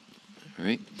 All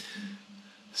right?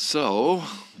 So,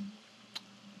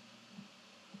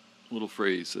 a little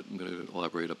phrase that I'm going to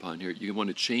elaborate upon here. You want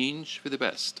to change for the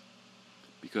best.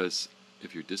 Because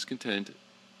if you're discontent,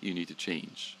 you need to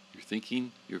change your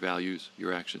thinking, your values,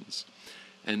 your actions.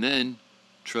 And then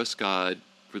trust God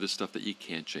for the stuff that you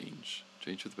can't change.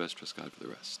 Change for the best, trust God for the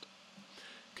rest.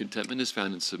 Contentment is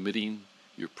found in submitting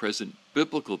your present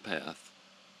biblical path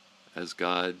as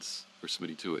God's, or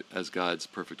submitting to it, as God's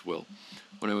perfect will.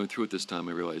 When I went through it this time,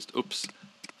 I realized, oops,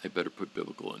 I better put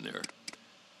biblical in there.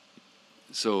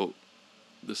 So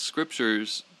the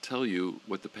scriptures tell you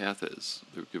what the path is.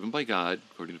 They're given by God,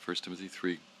 according to 1 Timothy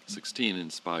 3:16,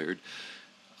 inspired.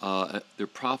 They're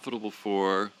profitable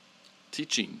for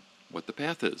teaching what the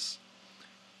path is.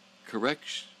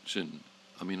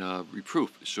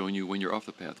 Reproof, showing you when you're off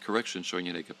the path. Correction, showing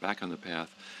you how to get back on the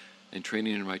path. And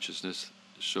training in righteousness,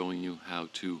 showing you how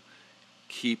to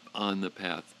keep on the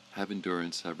path, have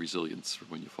endurance, have resilience for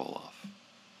when you fall off.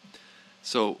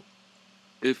 So,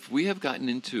 if we have gotten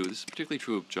into, this is particularly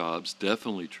true of jobs,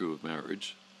 definitely true of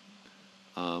marriage,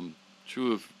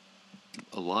 true of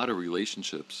a lot of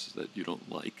relationships that you don't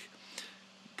like,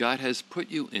 God has put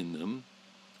you in them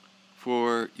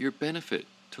for your benefit,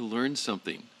 to learn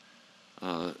something.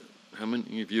 How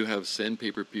many of you have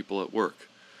sandpaper people at work?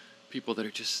 People that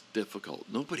are just difficult.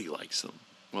 Nobody likes them.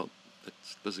 Well, that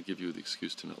doesn't give you the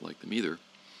excuse to not like them either.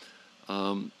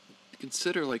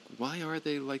 Consider, why are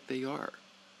they like they are?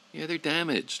 Yeah, they're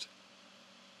damaged.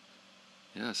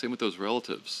 Yeah, same with those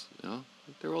relatives.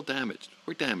 They're all damaged.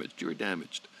 We're damaged. You're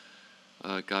damaged.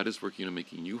 God is working on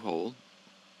making you whole.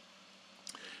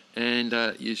 And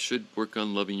you should work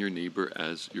on loving your neighbor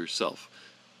as yourself.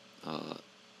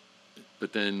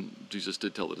 But then Jesus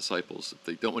did tell the disciples, if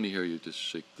they don't want to hear you, just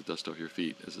shake the dust off your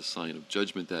feet as a sign of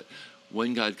judgment, that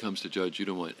when God comes to judge, you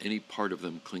don't want any part of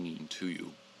them clinging to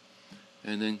you.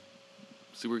 And then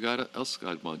see where else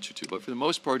God wants you to. But for the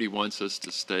most part, he wants us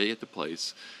to stay at the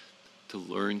place to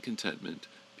learn contentment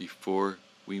before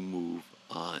we move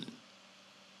on.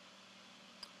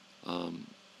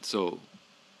 So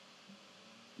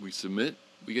we submit,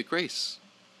 we get grace.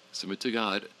 Submit to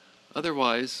God.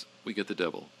 Otherwise, we get the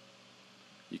devil.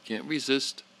 You can't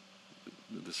resist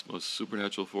this most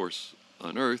supernatural force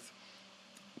on earth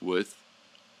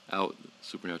without the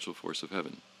supernatural force of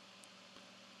heaven.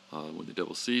 When the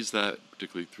devil sees that,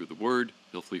 particularly through the word,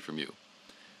 he'll flee from you.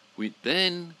 You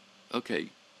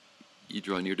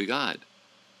draw near to God.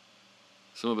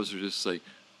 Some of us are just have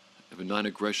a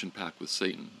non-aggression pact with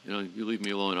Satan. You leave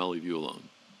me alone, I'll leave you alone.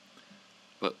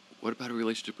 But what about a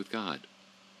relationship with God?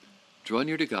 Draw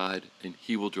near to God, and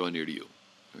he will draw near to you.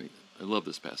 Right? I love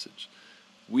this passage.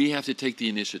 We have to take the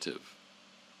initiative.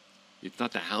 It's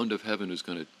not the hound of heaven who's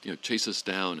going to chase us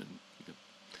down and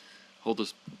hold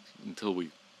us until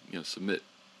we submit.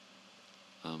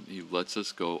 He lets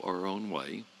us go our own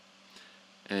way.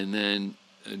 And then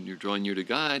you're drawing near to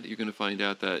God, you're going to find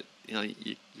out that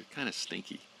you're kind of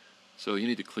stinky. So you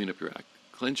need to clean up your act,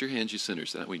 Cleanse your hands, you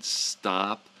sinners. That means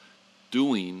stop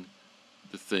doing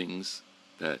the things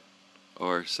that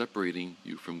are separating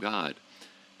you from God.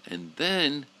 And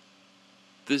then,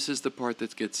 this is the part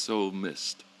that gets so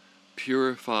missed.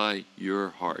 Purify your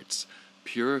hearts.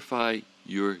 Purify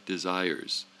your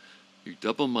desires. You're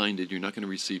double-minded. You're not going to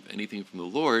receive anything from the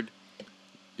Lord.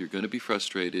 You're going to be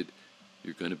frustrated.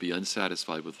 You're going to be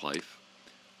unsatisfied with life.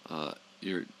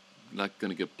 You're not going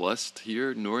to get blessed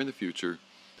here nor in the future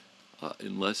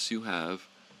unless you have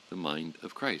the mind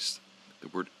of Christ. The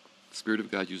Spirit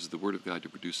of God uses the Word of God to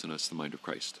produce in us the mind of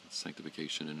Christ. That's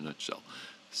sanctification in a nutshell.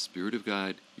 The Spirit of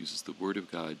God uses the Word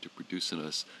of God to produce in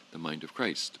us the mind of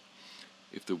Christ.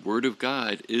 If the Word of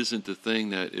God isn't the thing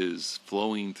that is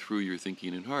flowing through your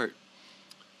thinking and heart,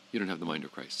 you don't have the mind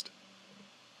of Christ.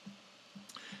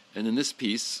 And in this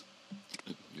piece,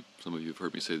 some of you have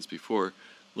heard me say this before,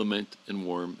 lament and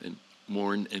mourn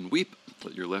and weep.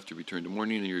 Let your laughter be turned to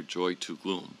mourning and your joy to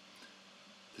gloom.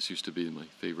 This used to be my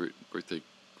favorite birthday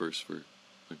verse for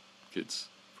my kids,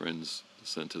 friends,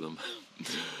 sent to them.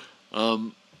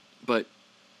 But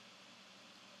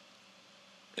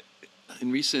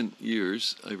in recent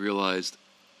years, I realized,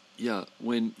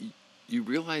 when you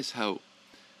realize how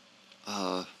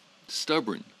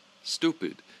stubborn,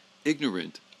 stupid,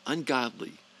 ignorant,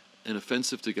 ungodly, and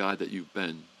offensive to God that you've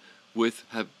been with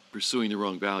pursuing the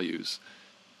wrong values,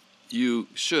 you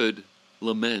should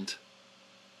lament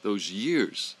those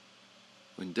years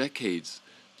and decades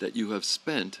that you have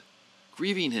spent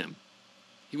grieving Him.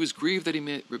 He was grieved that He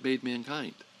made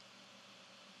mankind.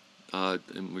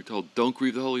 And we're told, don't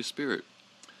grieve the Holy Spirit.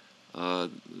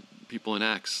 People in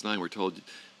Acts 9 were told,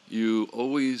 you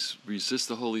always resist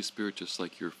the Holy Spirit just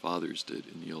like your fathers did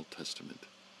in the Old Testament.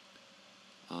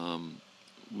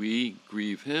 We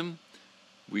grieve Him.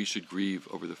 We should grieve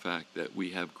over the fact that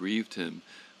we have grieved Him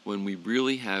when we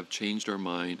really have changed our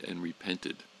mind and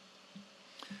repented.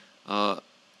 The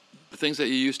things that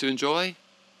you used to enjoy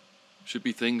should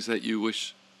be things that you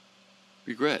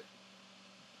regret,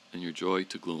 and your joy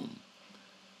to gloom.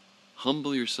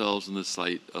 Humble yourselves in the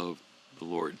sight of the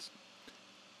Lord.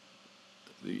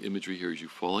 The imagery here is you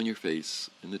fall on your face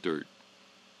in the dirt,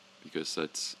 because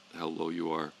that's how low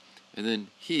you are, and then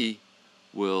He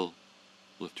will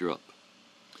lift you up.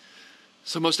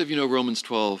 So most of you know Romans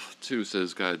 12:2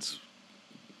 says God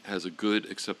has a good,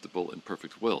 acceptable, and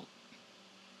perfect will.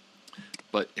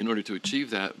 But in order to achieve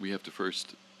that, we have to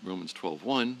first Romans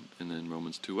 12:1 and then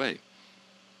Romans 2a.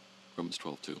 Romans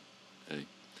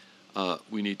 12:2a.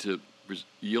 We need to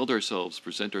yield ourselves,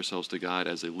 present ourselves to God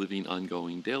as a living,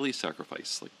 ongoing, daily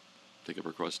sacrifice, like take up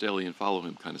our cross daily and follow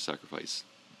Him kind of sacrifice.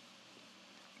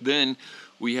 Then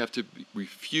we have to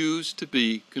refuse to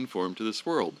be conformed to this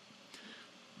world.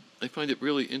 I find it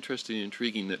really interesting and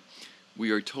intriguing that we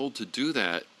are told to do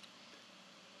that,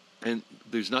 and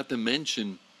there's not the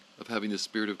mention of having the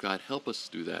Spirit of God help us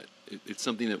do that. It's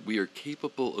something that we are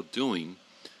capable of doing,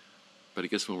 but I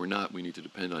guess when we're not, we need to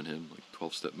depend on Him, like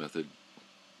 12-step method.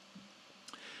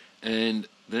 And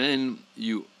then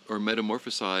you are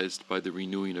metamorphosized by the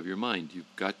renewing of your mind.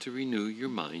 You've got to renew your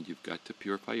mind. You've got to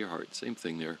purify your heart. Same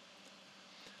thing there.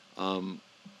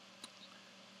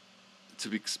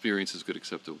 To experience His good,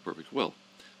 acceptable, perfect will.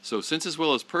 So since His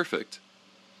will is perfect,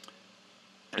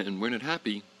 and we're not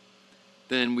happy,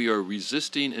 then we are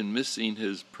resisting and missing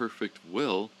His perfect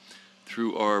will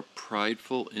through our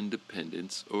prideful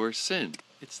independence or sin.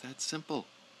 It's that simple.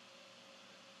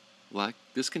 Lack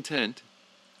discontent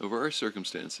over our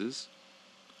circumstances,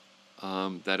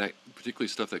 particularly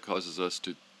stuff that causes us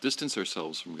to distance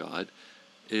ourselves from God,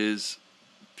 is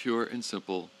pure and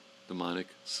simple demonic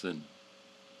sin.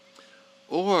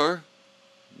 Or,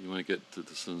 you want to get to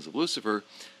the sins of Lucifer,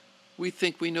 we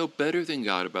think we know better than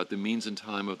God about the means and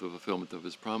time of the fulfillment of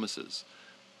His promises.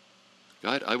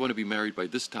 God, I want to be married by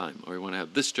this time, or I want to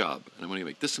have this job, and I want to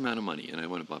make this amount of money, and I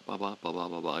want to blah, blah, blah, blah, blah,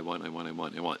 blah, blah, I want.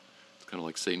 It's kind of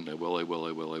like Satan, I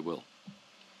will.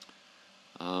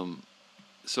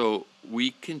 So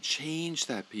we can change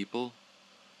that, people.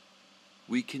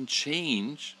 We can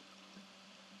change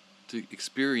to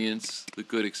experience the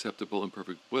good, acceptable, and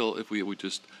perfect will if we would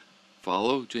just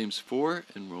follow James 4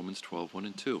 and Romans 12:1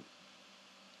 and 2.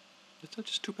 It's not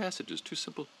just two passages, two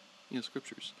simple,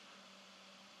 scriptures.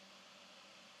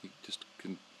 You just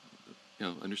can,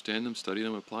 understand them, study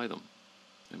them, apply them.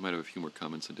 I might have a few more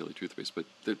comments on Daily Truth Base, but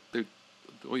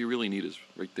all you really need is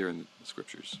right there in the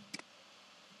scriptures.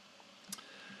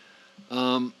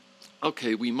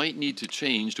 Okay, we might need to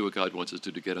change to what God wants us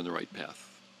to get on the right path.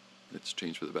 Let's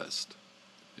change for the best.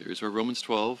 Here's our Romans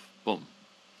 12, boom.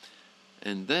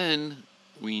 And then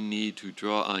we need to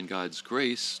draw on God's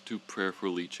grace to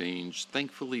prayerfully change,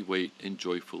 thankfully wait, and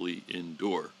joyfully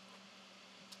endure.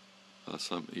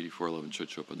 Psalm 84:11 should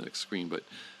show up on the next screen, but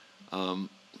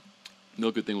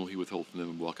no good thing will he withhold from them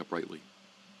and walk uprightly.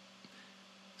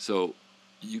 So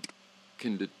you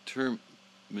can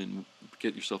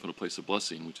get yourself in a place of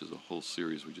blessing, which is a whole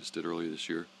series we just did earlier this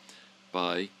year,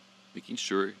 by making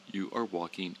sure you are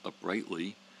walking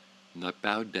uprightly, not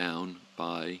bowed down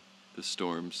by the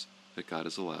storms that God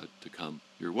has allowed to come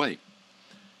your way.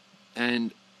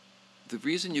 And the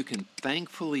reason you can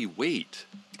thankfully wait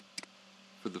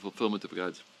for the fulfillment of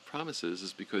God's promises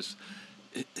is because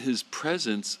his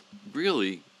presence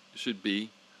really should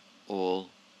be all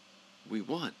we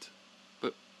want.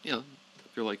 But, if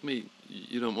you're like me,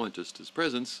 you don't want just his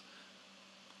presence.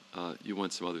 You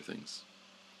want some other things.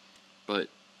 But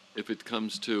if it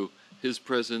comes to his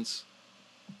presence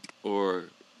or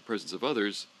presence of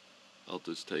others, I'll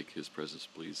just take his presence,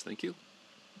 please. Thank you.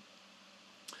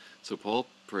 So Paul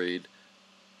prayed,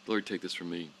 Lord, take this from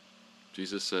me.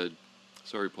 Jesus said,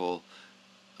 sorry, Paul,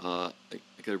 I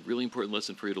got a really important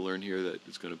lesson for you to learn here that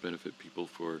is going to benefit people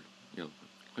for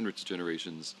hundreds of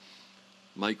generations.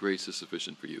 My grace is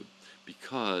sufficient for you,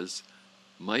 because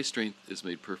my strength is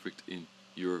made perfect in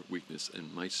your weakness,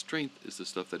 and my strength is the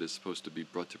stuff that is supposed to be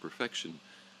brought to perfection,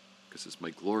 because it's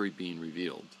my glory being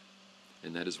revealed,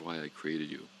 and that is why I created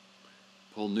you.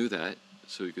 Paul knew that,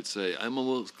 so he could say,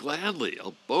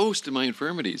 I'll boast in my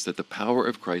infirmities, that the power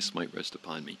of Christ might rest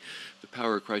upon me. The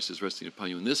power of Christ is resting upon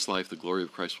you in this life, the glory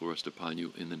of Christ will rest upon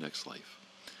you in the next life.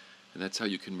 And that's how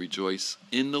you can rejoice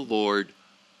in the Lord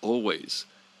always,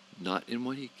 not in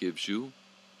what he gives you.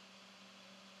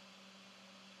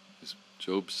 As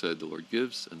Job said, the Lord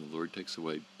gives and the Lord takes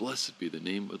away. Blessed be the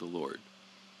name of the Lord.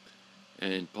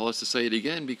 And Paul has to say it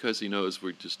again because he knows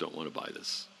we just don't want to buy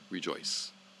this.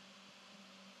 Rejoice.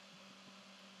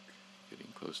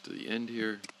 Getting close to the end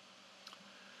here.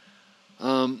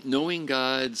 Knowing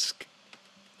God's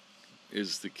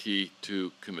is the key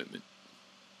to commitment.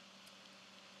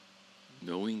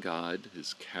 Knowing God,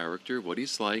 his character, what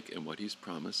he's like, and what he's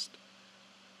promised,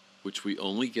 which we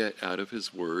only get out of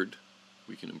his word.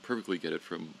 We can imperfectly get it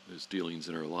from his dealings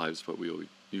in our lives, but we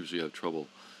usually have trouble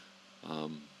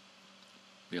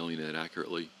nailing that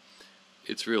accurately.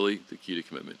 It's really the key to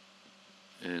commitment.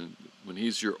 And when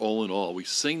he's your all in all, we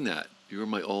sing that, you are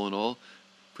my all in all.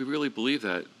 If we really believe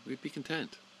that, we'd be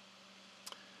content.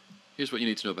 Here's what you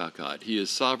need to know about God. He is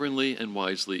sovereignly and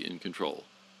wisely in control.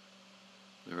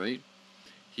 All right?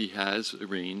 He has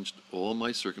arranged all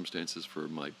my circumstances for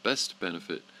my best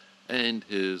benefit and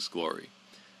his glory.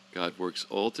 God works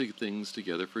all things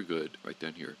together for good, right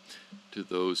down here, to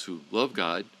those who love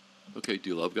God. Okay, do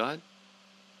you love God?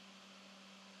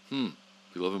 Do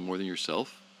you love him more than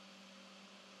yourself?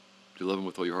 Do you love him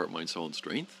with all your heart, mind, soul, and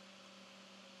strength?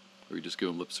 Or you just give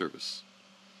him lip service?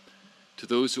 To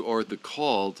those who are the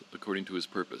called according to his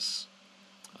purpose.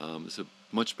 It's a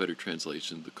much better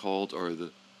translation. The called are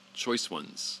the choice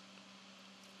ones.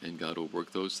 And God will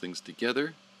work those things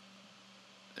together.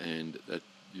 And that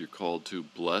you're called to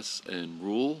bless and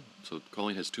rule. So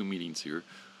calling has two meanings here.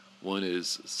 One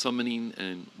is summoning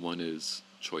and one is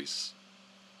choice.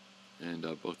 And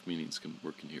both meanings can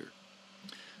work in here.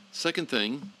 Second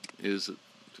thing is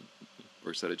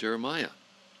verse out of Jeremiah.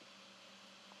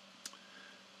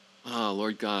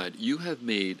 Lord God, you have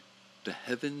made the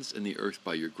heavens and the earth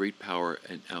by your great power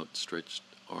and outstretched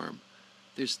arm.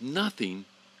 There's nothing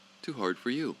too hard for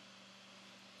you.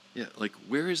 Yeah, like,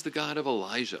 where is the God of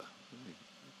Elijah?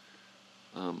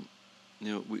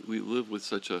 We live with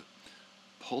such a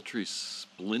paltry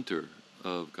splinter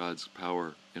of God's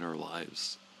power in our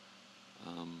lives.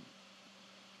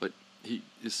 But he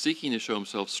is seeking to show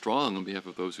himself strong on behalf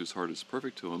of those whose heart is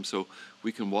perfect to him, so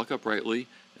we can walk uprightly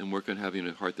and work on having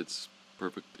a heart that's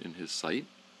perfect in his sight,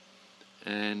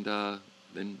 and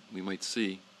then we might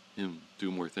see him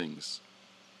do more things.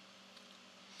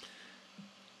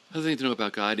 Another thing to know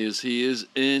about God is he is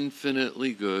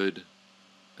infinitely good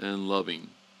and loving.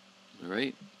 All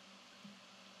right?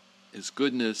 His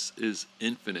goodness is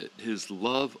infinite. His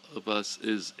love of us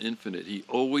is infinite. He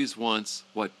always wants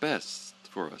what's best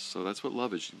for us. So that's what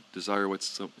love is. You desire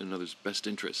what's in another's best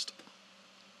interest.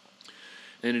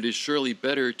 And it is surely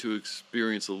better to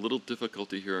experience a little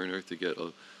difficulty here on earth to get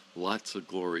lots of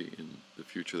glory in the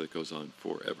future that goes on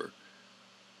forever.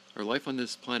 Our life on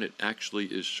this planet actually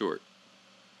is short.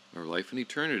 Our life in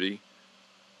eternity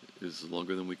is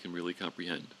longer than we can really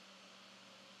comprehend.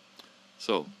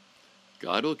 So,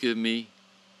 God will give me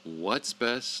what's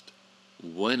best,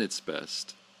 when it's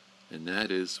best, and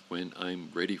that is when I'm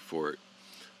ready for it.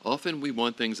 Often we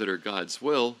want things that are God's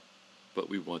will, but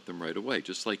we want them right away.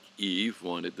 Just like Eve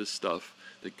wanted the stuff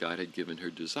that God had given her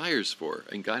desires for.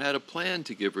 And God had a plan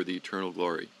to give her the eternal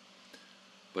glory.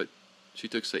 But she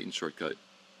took Satan's shortcut,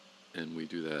 and we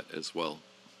do that as well.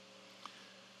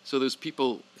 So those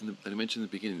people that I mentioned in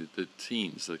the beginning, the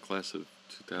teens, the class of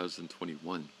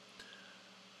 2021,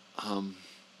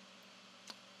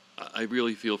 I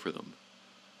really feel for them,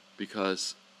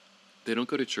 because they don't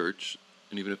go to church,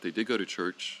 and even if they did go to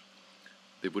church,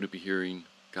 they wouldn't be hearing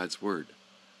God's word.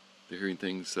 They're hearing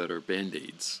things that are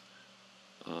band-aids.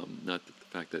 Not the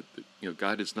fact that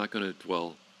God is not going to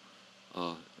dwell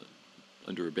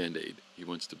under a band-aid. He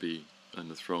wants to be on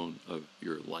the throne of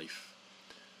your life.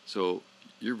 So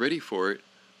you're ready for it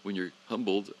when you're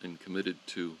humbled and committed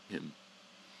to Him.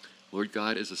 Lord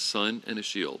God is a sun and a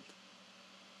shield.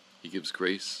 He gives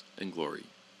grace and glory.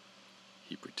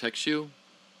 He protects you,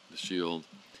 the shield.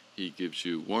 He gives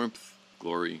you warmth,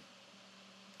 glory,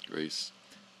 grace.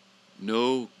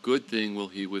 No good thing will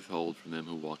He withhold from them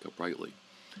who walk uprightly.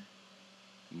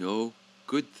 No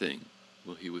good thing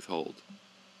will He withhold.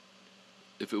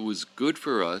 If it was good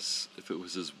for us, if it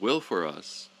was His will for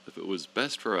us, if it was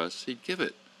best for us, He'd give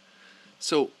it.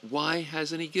 So why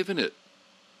hasn't He given it?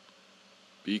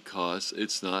 Because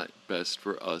it's not best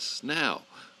for us now.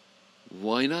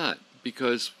 Why not?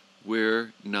 Because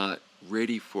we're not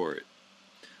ready for it.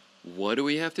 What do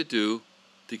we have to do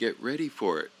to get ready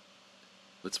for it?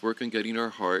 Let's work on getting our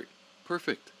heart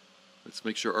perfect. Let's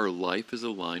make sure our life is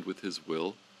aligned with His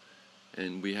will,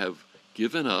 and we have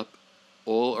given up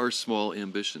all our small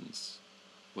ambitions.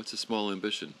 What's a small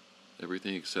ambition?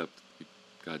 Everything except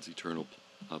God's eternal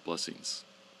blessings.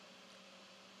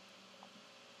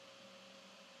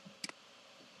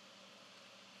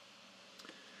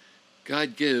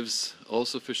 God gives all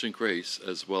sufficient grace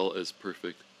as well as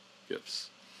perfect gifts.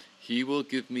 He will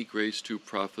give me grace to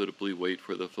profitably wait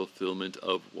for the fulfillment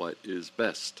of what is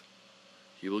best.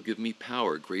 He will give me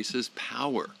power. Grace is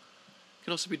power. It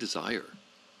can also be desire.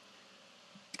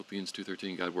 Philippians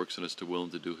 2:13, God works in us to will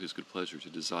and to do His good pleasure, to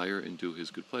desire and do His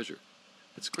good pleasure.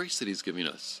 It's grace that He's giving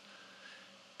us.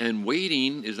 And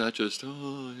waiting is not just,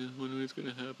 when is it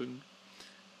going to happen?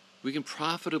 We can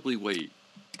profitably wait.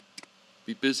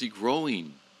 Be busy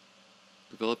growing,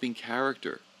 developing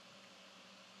character,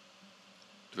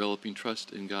 developing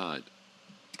trust in God.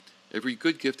 Every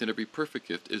good gift and every perfect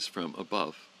gift is from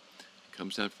above. It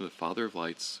comes down from the Father of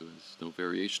lights, who has no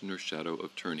variation nor shadow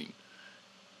of turning.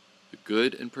 The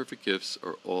good and perfect gifts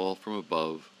are all from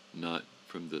above, not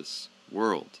from this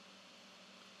world,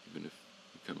 even if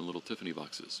they come in little Tiffany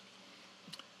boxes.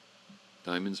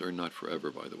 Diamonds are not forever,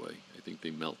 by the way. I think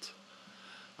they melt.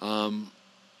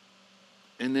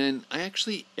 And then I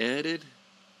actually added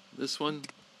this one.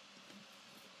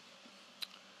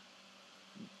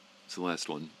 It's the last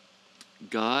one.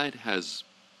 God has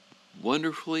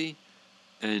wonderfully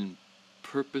and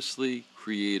purposely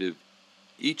created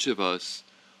each of us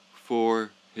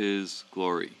for His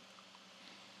glory.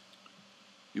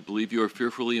 You believe you are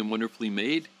fearfully and wonderfully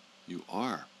made? You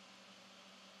are.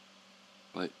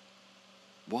 But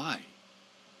why?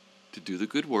 To do the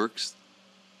good works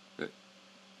that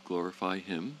glorify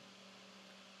Him,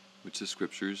 which the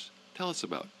Scriptures tell us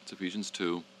about. It's Ephesians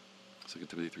 2, 2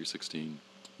 Timothy 3:16,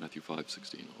 Matthew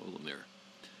 5:16, all in there.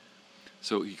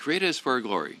 So He created us for our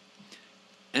glory.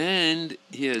 And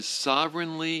He has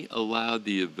sovereignly allowed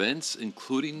the events,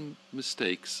 including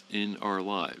mistakes, in our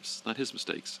lives. Not His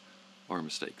mistakes, our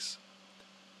mistakes.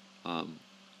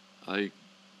 I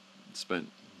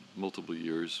spent multiple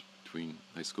years between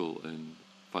high school and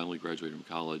finally graduating from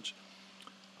college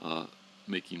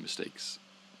making mistakes.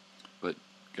 But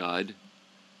God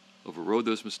overrode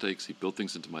those mistakes. He built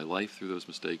things into my life through those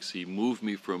mistakes. He moved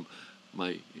me from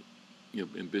my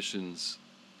ambitions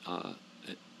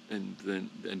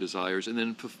and desires, and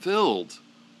then fulfilled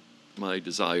my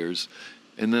desires.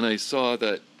 And then I saw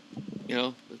that,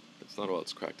 that's not all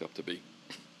it's cracked up to be.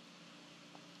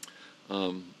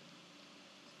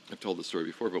 I've told this story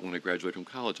before, but when I graduated from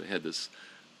college, I had this,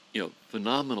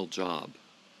 phenomenal job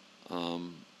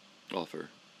offer,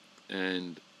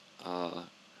 and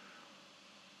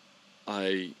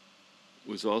I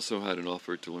was also had an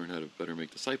offer to learn how to better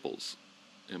make disciples.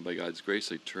 And by God's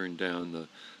grace, I turned down the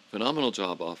phenomenal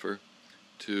job offer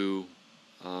to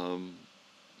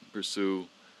pursue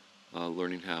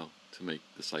learning how to make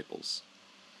disciples.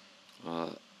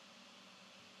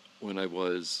 When I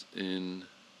was in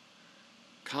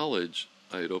college,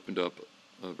 I had opened up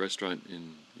a restaurant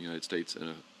in the United States and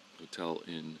a hotel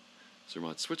in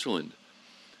Zermatt, Switzerland.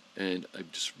 And I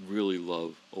just really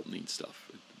love opening stuff.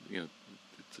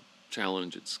 It's a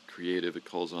challenge, it's creative, it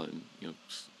calls on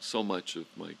so much of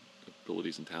my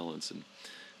abilities and talents, and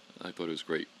I thought it was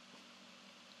great.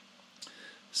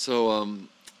 So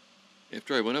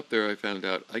after I went up there, I found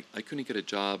out I couldn't get a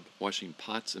job washing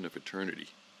pots in a fraternity.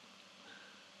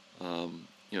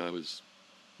 I was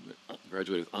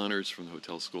graduated with honors from the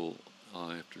hotel school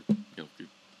after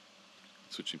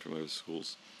switching from other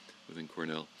schools within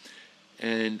Cornell,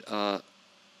 and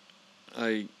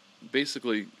I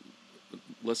basically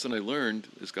lesson I learned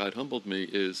as God humbled me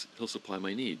is He'll supply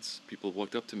my needs. People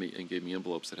walked up to me and gave me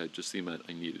envelopes that had just the amount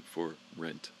I needed for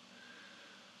rent.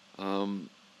 And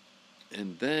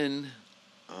then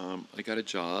I got a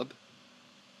job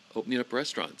opening up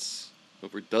restaurants,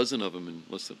 over a dozen of them in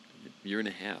less than a year and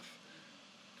a half.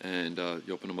 And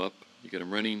you open them up, you get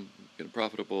them running, you get them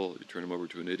profitable, you turn them over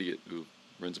to an idiot who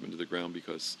runs them into the ground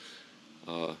because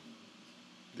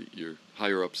your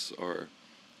higher-ups are,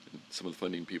 some of the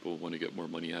funding people want to get more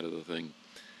money out of the thing.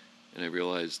 And I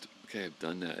realized, okay, I've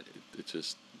done that. It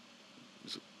just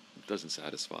doesn't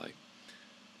satisfy.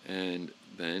 And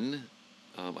then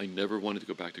I never wanted to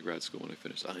go back to grad school when I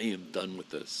finished. I am done with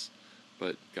this.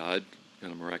 But God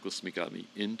kind of miraculously got me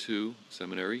into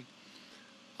seminary,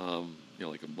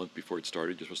 like a month before it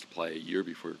started. You're supposed to apply a year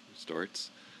before it starts.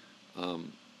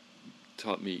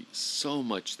 Taught me so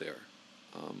much there,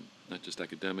 not just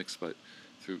academics, but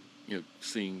through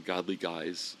seeing godly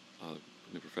guys,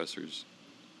 the professors,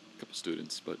 a couple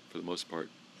students, but for the most part,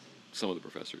 some of the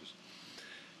professors.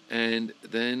 And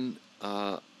then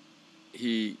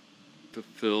he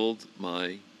fulfilled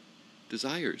my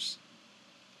desires,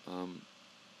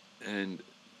 and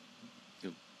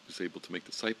was able to make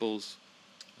disciples.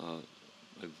 I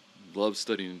love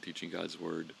studying and teaching God's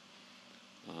Word.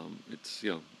 It's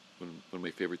one of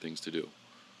my favorite things to do.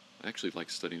 I actually like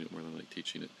studying it more than I like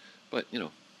teaching it, but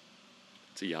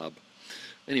it's a job.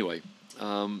 Anyway,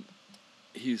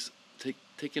 he's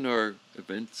taken our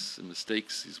events and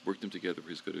mistakes, he's worked them together for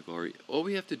his good and glory. All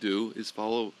we have to do is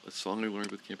follow a song I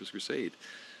learned with Campus Crusade.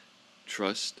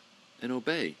 Trust and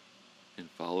obey, and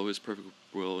follow his perfect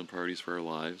will and priorities for our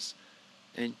lives,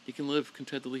 and you can live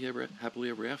contentedly, happily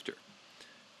ever after.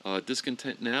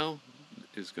 Discontent now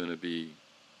is going to be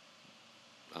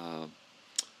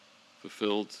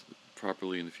fulfilled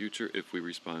properly in the future if we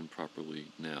respond properly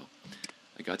now.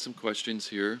 I got some questions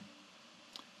here.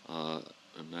 I'm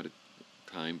not at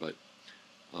time, but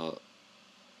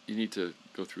you need to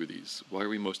go through these. Why are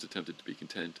we most tempted to be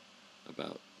content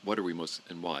about? What are we most,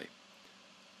 and why?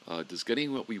 Does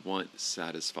getting what we want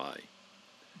satisfy?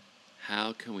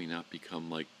 How can we not become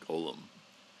like Golem?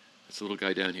 That's the little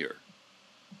guy down here.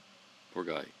 Poor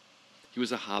guy. He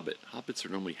was a hobbit. Hobbits are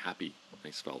normally happy,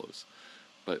 nice fellows.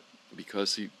 But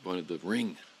because he wanted the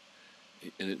ring,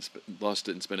 and lost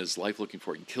it and spent his life looking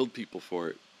for it and killed people for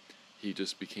it, he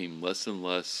just became less and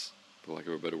less, for lack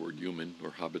of a better word, human,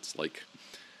 or hobbits-like,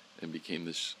 and became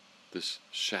this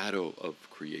shadow of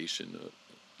creation,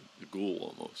 a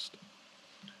ghoul almost.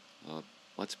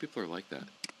 Lots of people are like that.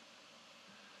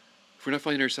 If we're not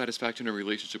finding our satisfaction in a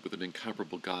relationship with an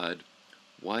incomparable God,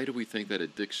 why do we think that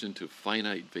addiction to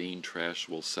finite, vain trash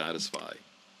will satisfy?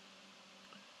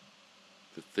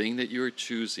 The thing that you are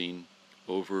choosing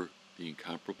over the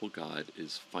incomparable God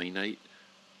is finite,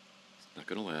 it's not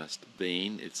going to last,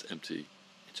 vain, it's empty,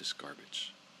 it's just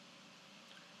garbage.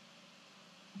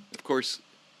 Of course,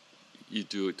 you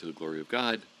do it to the glory of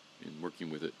God in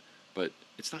working with it, but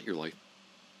it's not your life.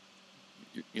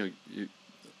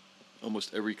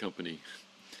 Almost every company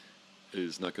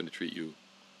is not going to treat you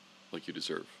like you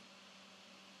deserve.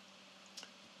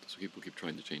 So people keep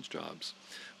trying to change jobs.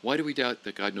 Why do we doubt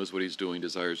that God knows what he's doing,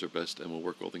 desires our best, and will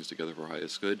work all things together for our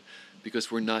highest good? Because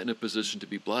we're not in a position to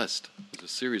be blessed. There's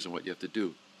a series on what you have to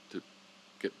do to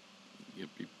get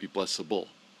be blessable.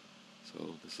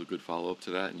 So this is a good follow-up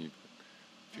to that, and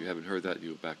if you haven't heard that,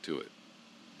 you go back to it.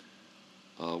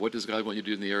 What does God want you to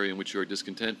do in the area in which you are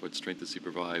discontent? What strength does he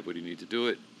provide? What do you need to do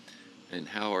it? And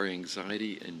how are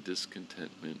anxiety and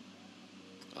discontentment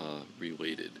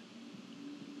related?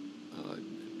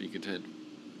 Be content.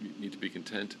 You need to be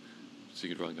content so you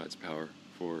can draw on God's power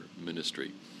for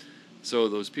ministry. So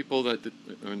those people that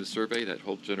are in the survey, that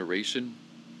whole generation,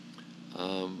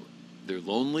 they're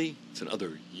lonely. It's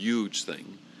another huge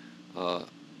thing.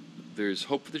 There's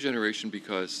hope for the generation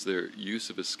because their use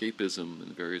of escapism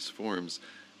in various forms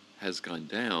has gone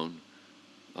down.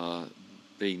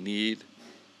 They need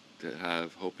to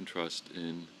have hope and trust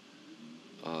in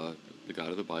the God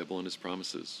of the Bible and his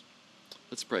promises.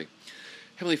 Let's pray.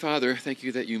 Heavenly Father, thank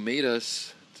you that you made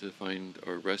us to find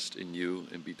our rest in you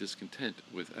and be discontent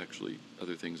with actually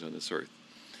other things on this earth.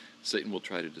 Satan will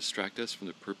try to distract us from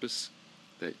the purpose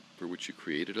for which you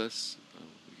created us.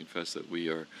 We confess that we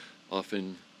are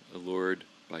often allured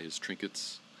by his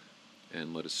trinkets,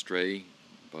 and led astray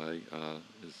by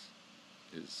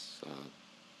his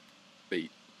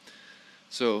bait.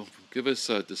 So give us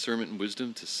discernment and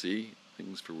wisdom to see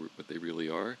things for what they really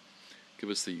are. Give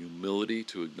us the humility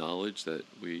to acknowledge that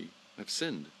we have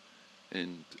sinned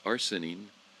and are sinning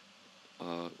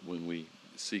when we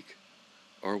seek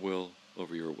our will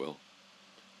over your will.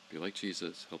 Be like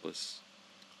Jesus. Help us.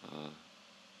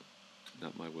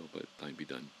 Not my will, but thine be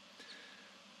done.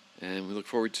 And we look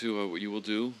forward to what you will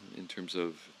do in terms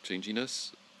of changing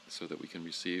us so that we can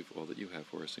receive all that you have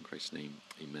for us in Christ's name.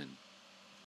 Amen.